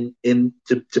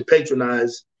to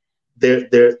patronize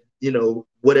their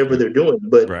whatever they're doing.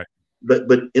 But right. but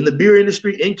in the beer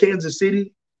industry in Kansas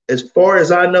City, as far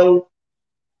as I know,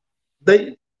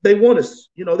 they want us.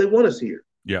 You know, they want us here.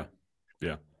 Yeah.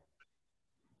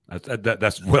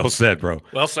 That's well said, bro.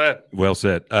 Well said. Well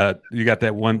said. You got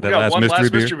that one? We That got one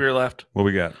last mystery beer left. What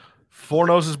we got? Four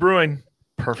Noses Brewing.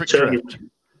 Perfect Chug Drift.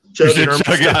 Chug You said it.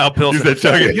 chug it. Style Pilsner. You said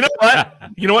chug it. You know what?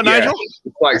 You know what, Yeah. Nigel?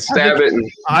 It's like stab it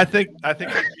and I think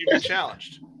you've been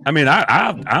challenged. I mean,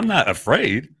 I'm not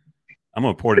afraid. I'm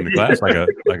gonna pour it in the glass like a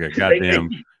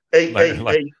goddamn. Hey,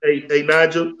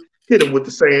 Nigel, hit him with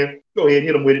the sand. Go ahead,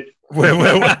 hit him with it.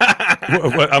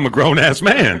 What, I'm a grown ass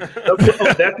man. Oh,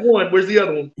 that's one. Where's the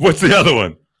other one? What's the other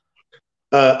one?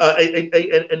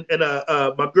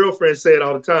 My girlfriend say it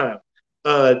all the time.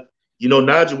 You know,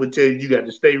 Nigel would tell you got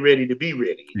to stay ready to be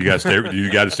ready. You got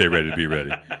to stay ready to be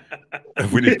ready.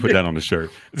 We need to put that on the shirt.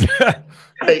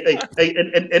 Hey,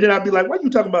 and then I'd be like, why you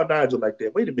talking about Nigel like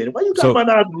that? Wait a minute. Why you talking about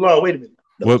Nigel Law? Wait a minute.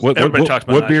 No.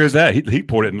 What beer is that? He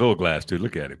poured it in a little glass too.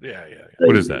 Look at him. Yeah.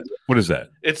 What is that? What is that?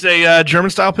 It's a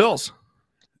German style pills.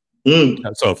 So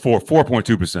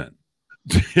 4.2%.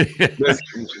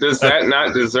 does that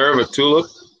not deserve a tulip?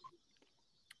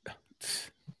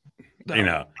 You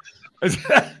know.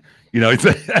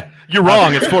 You're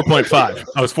wrong. It's 4.5.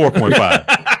 Oh, it's 4.5.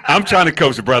 I'm trying to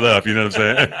coach the brother up. You know what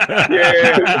I'm saying?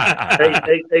 Yeah.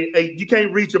 Hey, you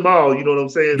can't reach them all. You know what I'm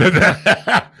saying?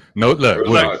 No, look,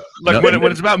 Woody,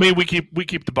 when it's about me, we keep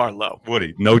the bar low.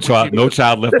 Woody, no child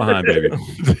left behind, baby.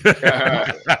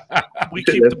 We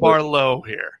keep the bar low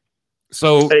here.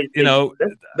 So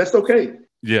that's okay.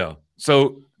 Yeah.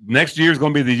 So next year is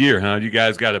going to be the year, huh? You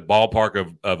guys got a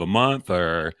ballpark of a month,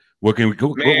 or what can we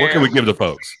give the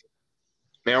folks?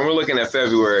 Man, we're looking at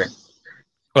February.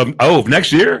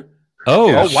 Next year?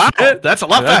 Oh wow! Shit. That's a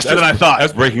lot faster than I thought.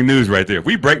 That's breaking news right there.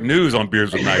 We break news on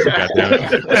Beers with Nigel.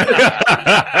 Goddamn.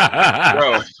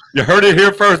 Bro, you heard it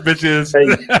here first, bitches.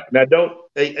 Now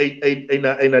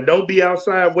don't be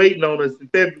outside waiting on us in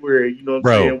February. You know what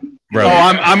I'm saying? Bro,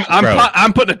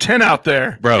 I'm putting a 10 out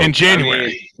there, bro, in January. I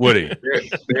mean, Woody,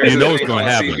 you know what's going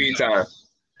to happen. CP time.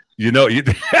 You know,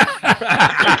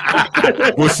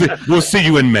 we'll see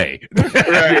you in May.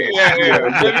 Right,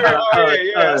 yeah.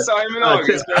 I saw him in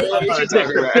August. What you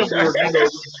talking about?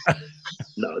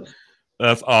 No.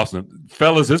 That's awesome,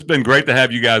 fellas. It's been great to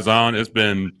have you guys on. It's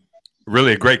been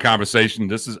really a great conversation.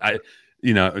 This is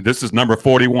number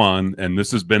 41, and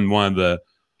this has been one of the,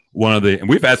 and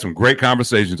we've had some great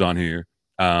conversations on here.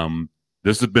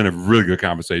 This has been a really good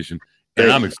conversation,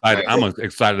 and I'm excited. I'm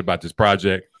excited about this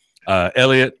project.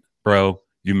 Elliot, bro,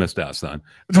 you missed out, son.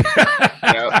 Hey,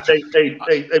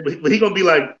 but he gonna be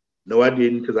like, no, I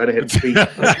didn't, because I didn't have to speak.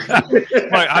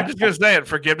 Right, I'm just gonna say it.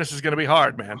 Forgiveness is gonna be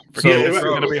hard, man. Forgiveness is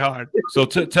gonna be hard. So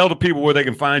tell the people where they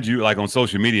can find you, like on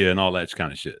social media and all that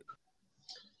kind of shit.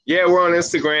 Yeah, we're on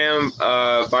Instagram,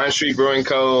 Vine Street Brewing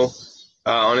Co.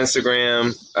 On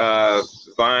Instagram,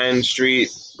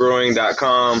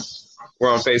 VineStreetBrewing.com.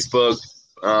 We're on Facebook,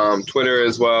 Twitter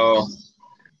as well.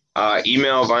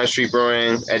 Email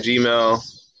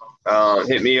VineStreetBrewing@gmail.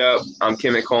 Hit me up. I'm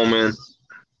Kemet Coleman,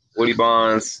 Woody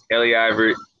Bonds, Elliot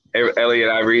Ivory. He's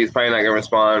probably not gonna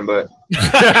respond, but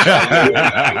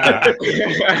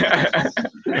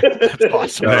That's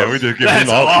awesome. Man, we just giving him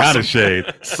all kind of shade.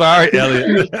 Sorry,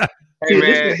 Elliot.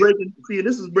 hey,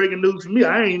 This is breaking news for me.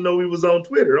 I didn't know he was on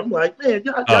Twitter. I'm like, man,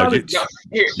 y'all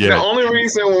The only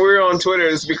reason we're on Twitter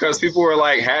is because people were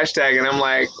like hashtagging. I'm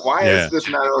like, why is this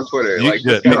not on Twitter?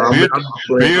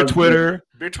 Beer Twitter.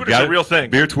 Beer Twitter's a real thing.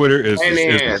 Beer Twitter is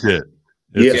the shit.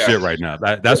 It's the shit right now.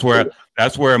 That's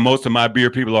where most of my beer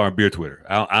people are on Beer Twitter.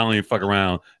 I don't even fuck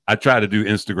around. I try to do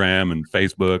Instagram and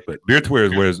Facebook, but Beer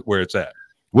Twitter is where it's at.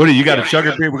 Woody, you got a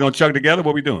chugger beer? We're gonna chug together.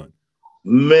 What we doing?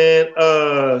 Man,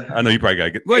 I know you probably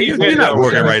gotta get. Well, you're not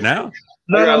working right now.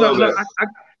 No.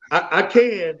 I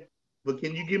can, but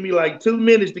can you give me like 2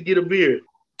 minutes to get a beer?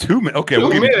 2 minutes. Okay, 2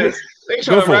 minutes. They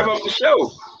trying to wrap up the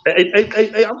show.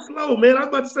 Hey, I'm slow, man. I'm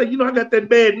about to say, I got that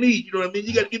bad knee. You know what I mean?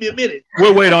 You got to give me a minute.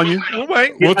 We'll wait on you. We'll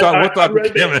wait. We'll talk.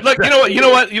 Look, you know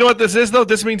what this is though.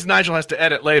 This means Nigel has to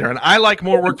edit later, and I like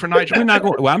more work for Nigel.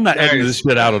 I'm not editing this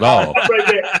shit out at all.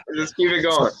 Just keep it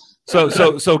going. So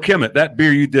Kemet, that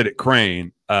beer you did at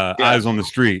Crane, Eyes on the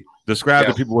Street. Describe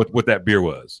to people what that beer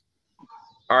was.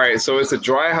 All right, so it's a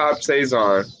dry hop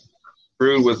saison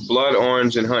brewed with blood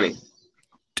orange and honey.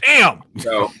 Damn.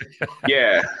 So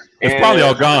yeah, it's probably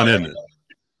all gone, isn't it?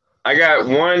 I got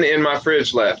one in my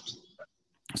fridge left.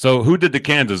 So who did the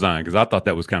can design? Because I thought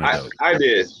that was kind of dope. I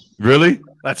did. Really?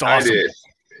 That's awesome. I did.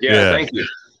 Yeah. Thank you.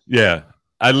 Yeah,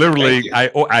 I literally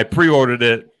I pre-ordered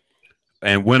it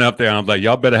and went up there and I was like,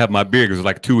 y'all better have my beer because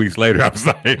like 2 weeks later I was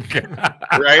like,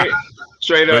 right,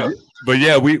 straight up. But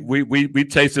yeah, we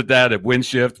tasted that at Wind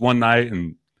Shift one night,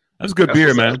 and that was good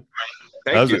beer, man.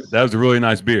 Thank you. That was a really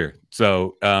nice beer.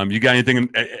 So, you got anything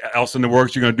else in the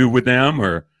works you're gonna do with them,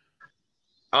 or?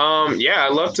 Yeah,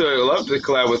 I'd love to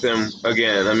collab with them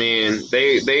again. I mean,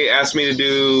 they asked me to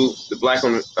do the Black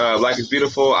is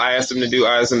Beautiful. I asked them to do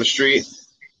Eyes on the Street.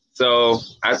 So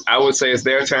I would say it's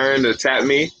their turn to tap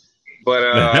me. But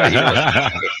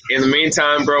in the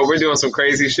meantime, bro, we're doing some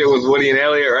crazy shit with Woody and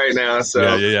Elliott right now.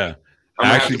 So yeah. I'm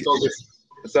gonna have to focus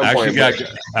at some point.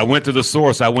 I went to the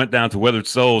source. I went down to Weathered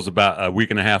Souls about a week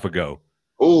and a half ago.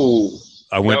 Ooh.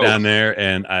 I went down there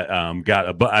and I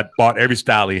bought every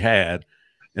style he had,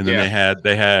 and then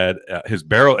they had his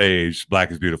barrel aged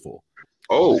Black is Beautiful.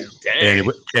 Oh, dang!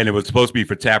 And it was supposed to be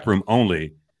for tap room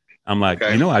only. I'm like,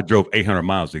 I drove 800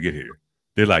 miles to get here.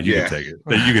 They're like, you can take it.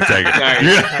 You can take it.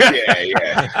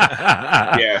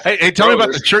 Yeah. Hey, tell me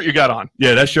about the shirt you got on.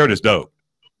 Yeah, that shirt is dope.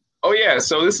 Oh yeah,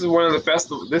 so this is one of the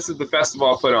festival. This is the festival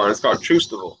I put on. It's called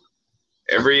Truestival.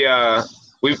 Every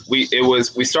we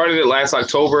started it last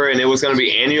October, and it was going to be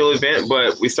an annual event,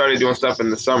 but we started doing stuff in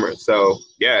the summer. So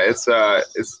yeah, it's a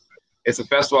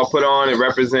festival I put on. It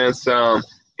represents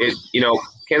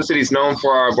Kansas City's known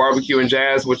for our barbecue and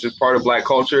jazz, which is part of Black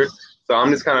culture. So I'm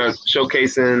just kind of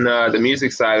showcasing the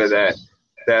music side of that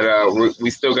we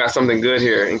still got something good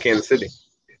here in Kansas City.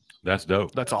 That's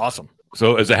dope. That's awesome.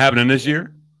 So is it happening this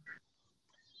year?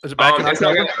 Is it back in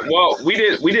October? Well, we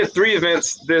did 3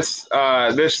 events this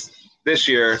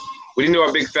year. We didn't do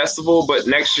our big festival, but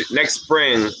next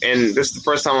spring, and this is the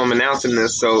first time I'm announcing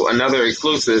this, so another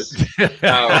exclusive.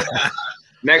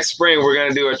 Next spring, we're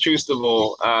gonna do a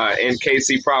Truestival in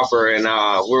KC proper, and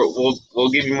we'll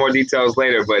give you more details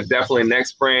later. But definitely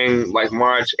next spring, like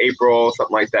March, April,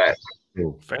 something like that.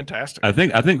 Ooh, fantastic. I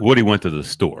think Woody went to the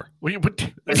store. Woody was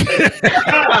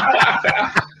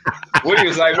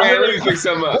like, "Man, let me pick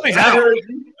something up."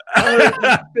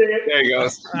 There he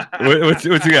goes. What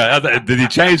you got? Did he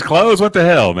change clothes? What the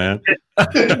hell, man?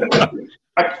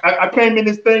 I came in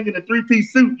this thing in a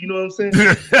 3-piece suit. You know what I'm saying?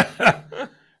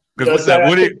 Because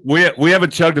we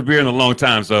haven't chugged a beer in a long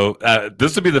time, so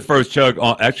this will be the first chug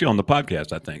on the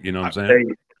podcast. I think you know what I'm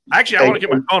saying. Actually, I want to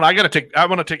get my phone. I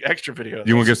want to take extra video.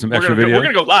 You want to get some extra video? We're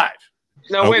gonna go live.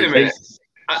 No, wait a minute.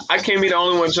 I can't be the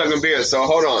only one chugging beer, so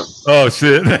hold on. Oh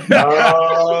shit!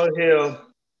 Oh hell!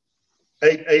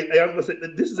 Hey, I'm gonna say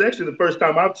this is actually the first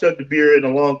time I've chugged a beer in a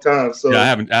long time. So yeah, I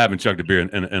haven't chugged a beer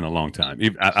in a long time.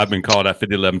 I've been called out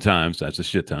 11 times. That's a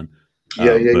shit ton.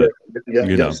 Yeah.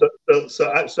 So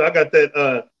I got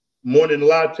that morning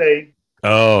latte.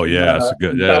 Oh yeah, that's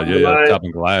good. Yeah. Top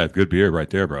and Goliath, good beer right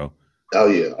there, bro. Oh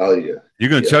yeah. You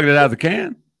gonna chug it out of the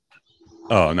can?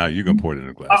 Oh no, you're gonna pour it in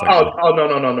a glass. No.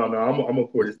 I'm gonna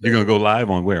pour this. You're gonna go live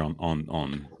on where?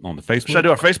 On the Facebook? Should I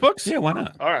do our Facebooks? Yeah, why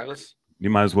not? All right, let's. You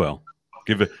might as well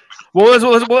give it. Well,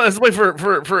 let's wait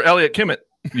for Elliott Kimmett.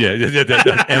 Yeah.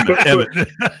 Emmett.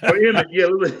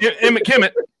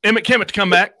 Emmett Kimmett to come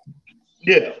back.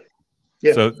 Yeah.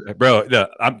 So, bro,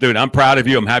 I'm proud of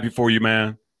you. I'm happy for you,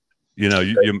 man. You know,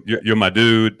 you're my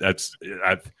dude. It's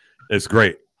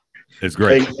great. It's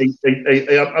great.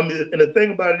 Hey, I mean, and the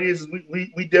thing about it is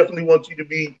we definitely want you to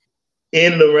be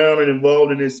in and around and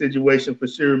involved in this situation for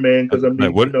sure, man. Because I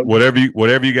mean, whatever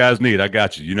you guys need, I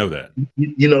got you. You know that.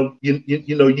 You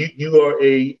are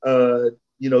a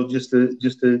just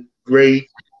a great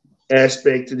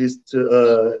aspect to this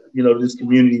this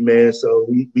community, man. So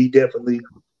we definitely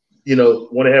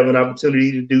want to have an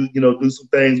opportunity to do some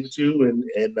things with you and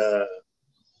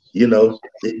you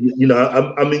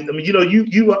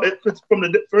from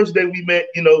the first day we met,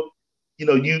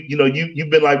 you've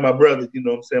been like my brother, you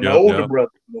know what I'm saying? My older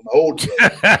brother, my older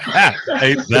brother.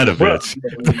 Ain't that a bitch?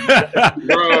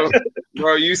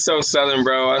 Bro, you so Southern,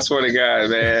 bro. I swear to God,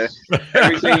 man.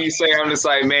 Everything you say, I'm just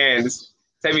like, man, just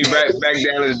take me back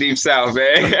down to the deep South,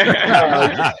 man.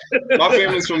 My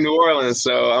family's from New Orleans,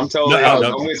 so I'm totally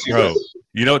I'm with you, bro.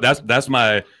 You know, I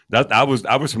was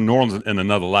from New Orleans in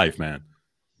another life, man.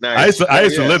 Nice. I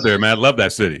used to live there, man. I love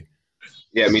that city.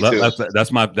 Yeah, me too.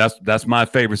 That's my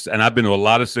favorite, and I've been to a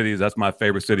lot of cities. That's my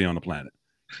favorite city on the planet.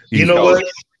 You know what?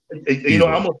 I'm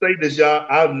gonna say this, y'all.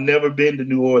 I've never been to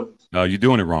New Orleans. Oh, you're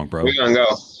doing it wrong, bro. We're gonna go.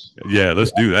 Yeah,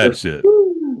 let's do that shit.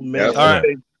 Man, all right.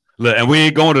 And we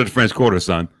ain't going to the French Quarter,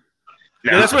 son.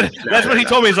 No, that's what he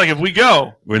told me. He's like, if we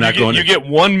go, we're not going. You get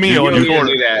one meal in the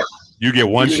quarter. You get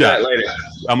one shot.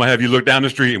 I'm gonna have you look down the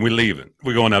street and we're leaving.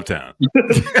 We're going uptown. You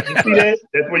see that?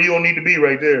 That's where you don't need to be,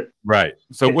 right there. Right.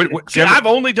 So I've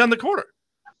only done the quarter.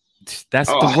 That's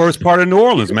the worst part of New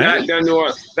Orleans, man. Not done New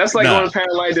Orleans. That's like going to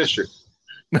Paradise District.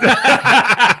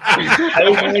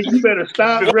 Hey, man, you better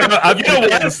stop. You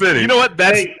know what?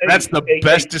 That's the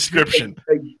best description.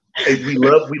 Hey, we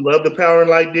love the Power and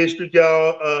Light District,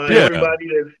 y'all. Everybody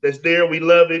that's there, we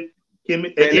love it.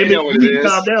 Emmett, you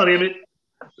calm down, Emmett.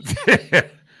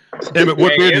 Emmett,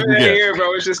 what beer did you get? Here,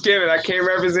 bro. It's just Kemet. I can't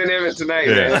represent Emmett tonight,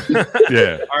 man.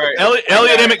 Yeah. All right.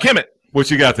 Elliot Emmett Kemet. What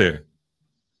you got there?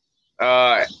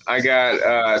 I got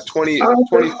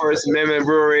 21st Amendment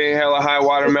Brewery, Hella High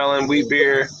Watermelon Wheat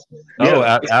Beer. Oh,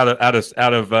 out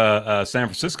of San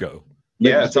Francisco.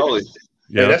 Yeah, totally.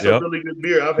 Yeah, that's a really good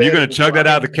beer. You're gonna chug that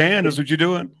out of the can? That's what you're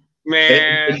doing?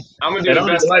 Man, I'm gonna do the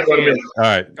best I can. All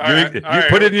right. You can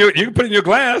put it in your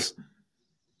glass.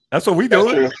 That's what we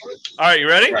doing. All right, you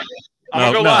ready? Right.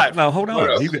 I'm gonna go live. No, hold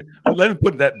on. Let him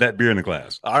put that beer in the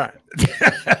glass. All right.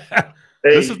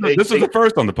 This is the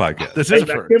first on the podcast. This is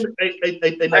the first.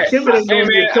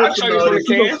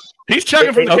 He's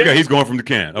chugging from the can. Okay, he's going from the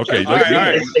can. Okay. All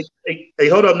right. Hey,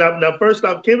 hold up. Now, first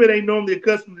off, Kemet ain't normally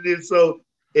accustomed to this, so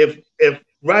if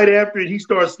right after he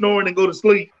starts snoring and go to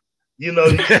sleep,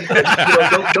 don't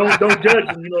judge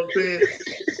him.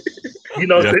 You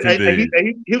know what I'm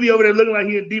saying? He'll be over there looking like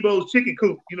he in Debo's chicken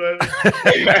coop. You know what I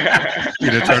mean? He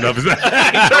done turned off his. He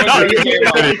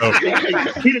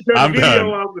done turned the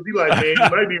video off because he like, man, you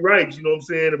might be right. You know what I'm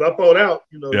saying? If I fall out,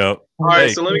 Yep. All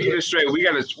right, so let me get it straight.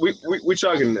 We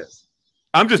chugging this.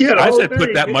 I'm just. I said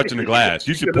put that much in the glass.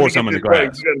 You should pour some in the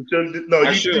glass.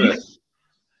 I should.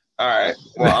 All right.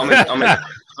 Well, I'm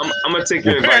gonna take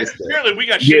your advice. Apparently, we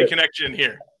got shitty connection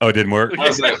here. Oh, it didn't work. I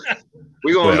was like,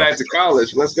 we going back to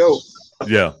college. Let's go.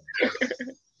 Yeah.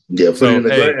 Yeah. So,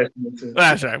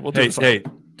 that's right. We'll do hey,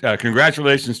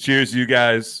 congratulations. Cheers to you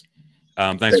guys.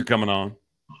 Thanks for coming on.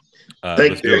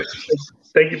 Thank you.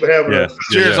 Thank you for having us.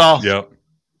 Cheers, all. Yep.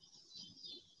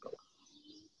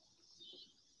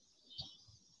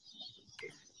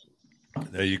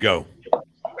 There you go.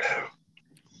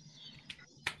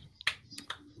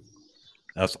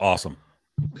 That's awesome.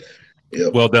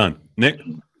 Yep. Well done. Nick,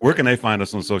 where can they find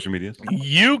us on social media?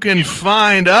 You can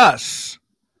find us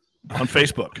on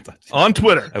Facebook, on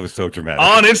Twitter. That was so dramatic.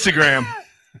 On Instagram.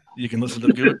 You can listen to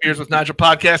the Good Beers with Nigel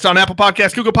podcast on Apple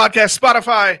Podcasts, Google Podcasts,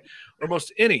 Spotify, or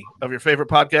most any of your favorite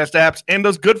podcast apps. And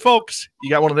those good folks, you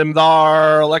got one of them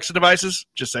there Alexa devices?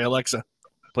 Just say, Alexa,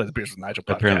 play the Beers with Nigel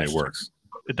podcast. Apparently it works.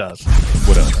 It does.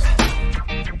 What else?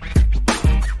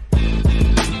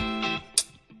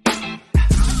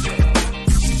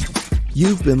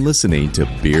 You've been listening to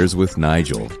Beers with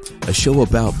Nigel, a show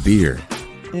about beer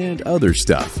and other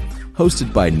stuff,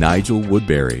 hosted by Nigel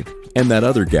Woodbury and that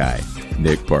other guy,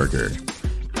 Nick Parker.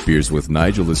 Beers with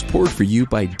Nigel is poured for you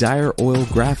by Dire Oil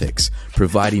Graphics,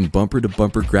 providing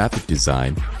bumper-to-bumper graphic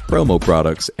design, promo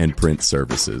products, and print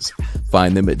services.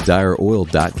 Find them at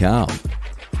direoil.com.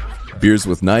 Beers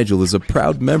with Nigel is a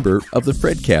proud member of the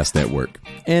Fredcast Network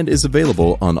and is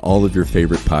available on all of your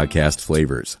favorite podcast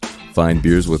flavors. Find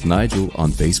Beers with Nigel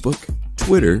on Facebook,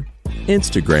 Twitter,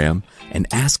 Instagram, and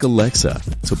ask Alexa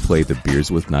to play the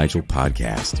Beers with Nigel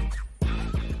podcast.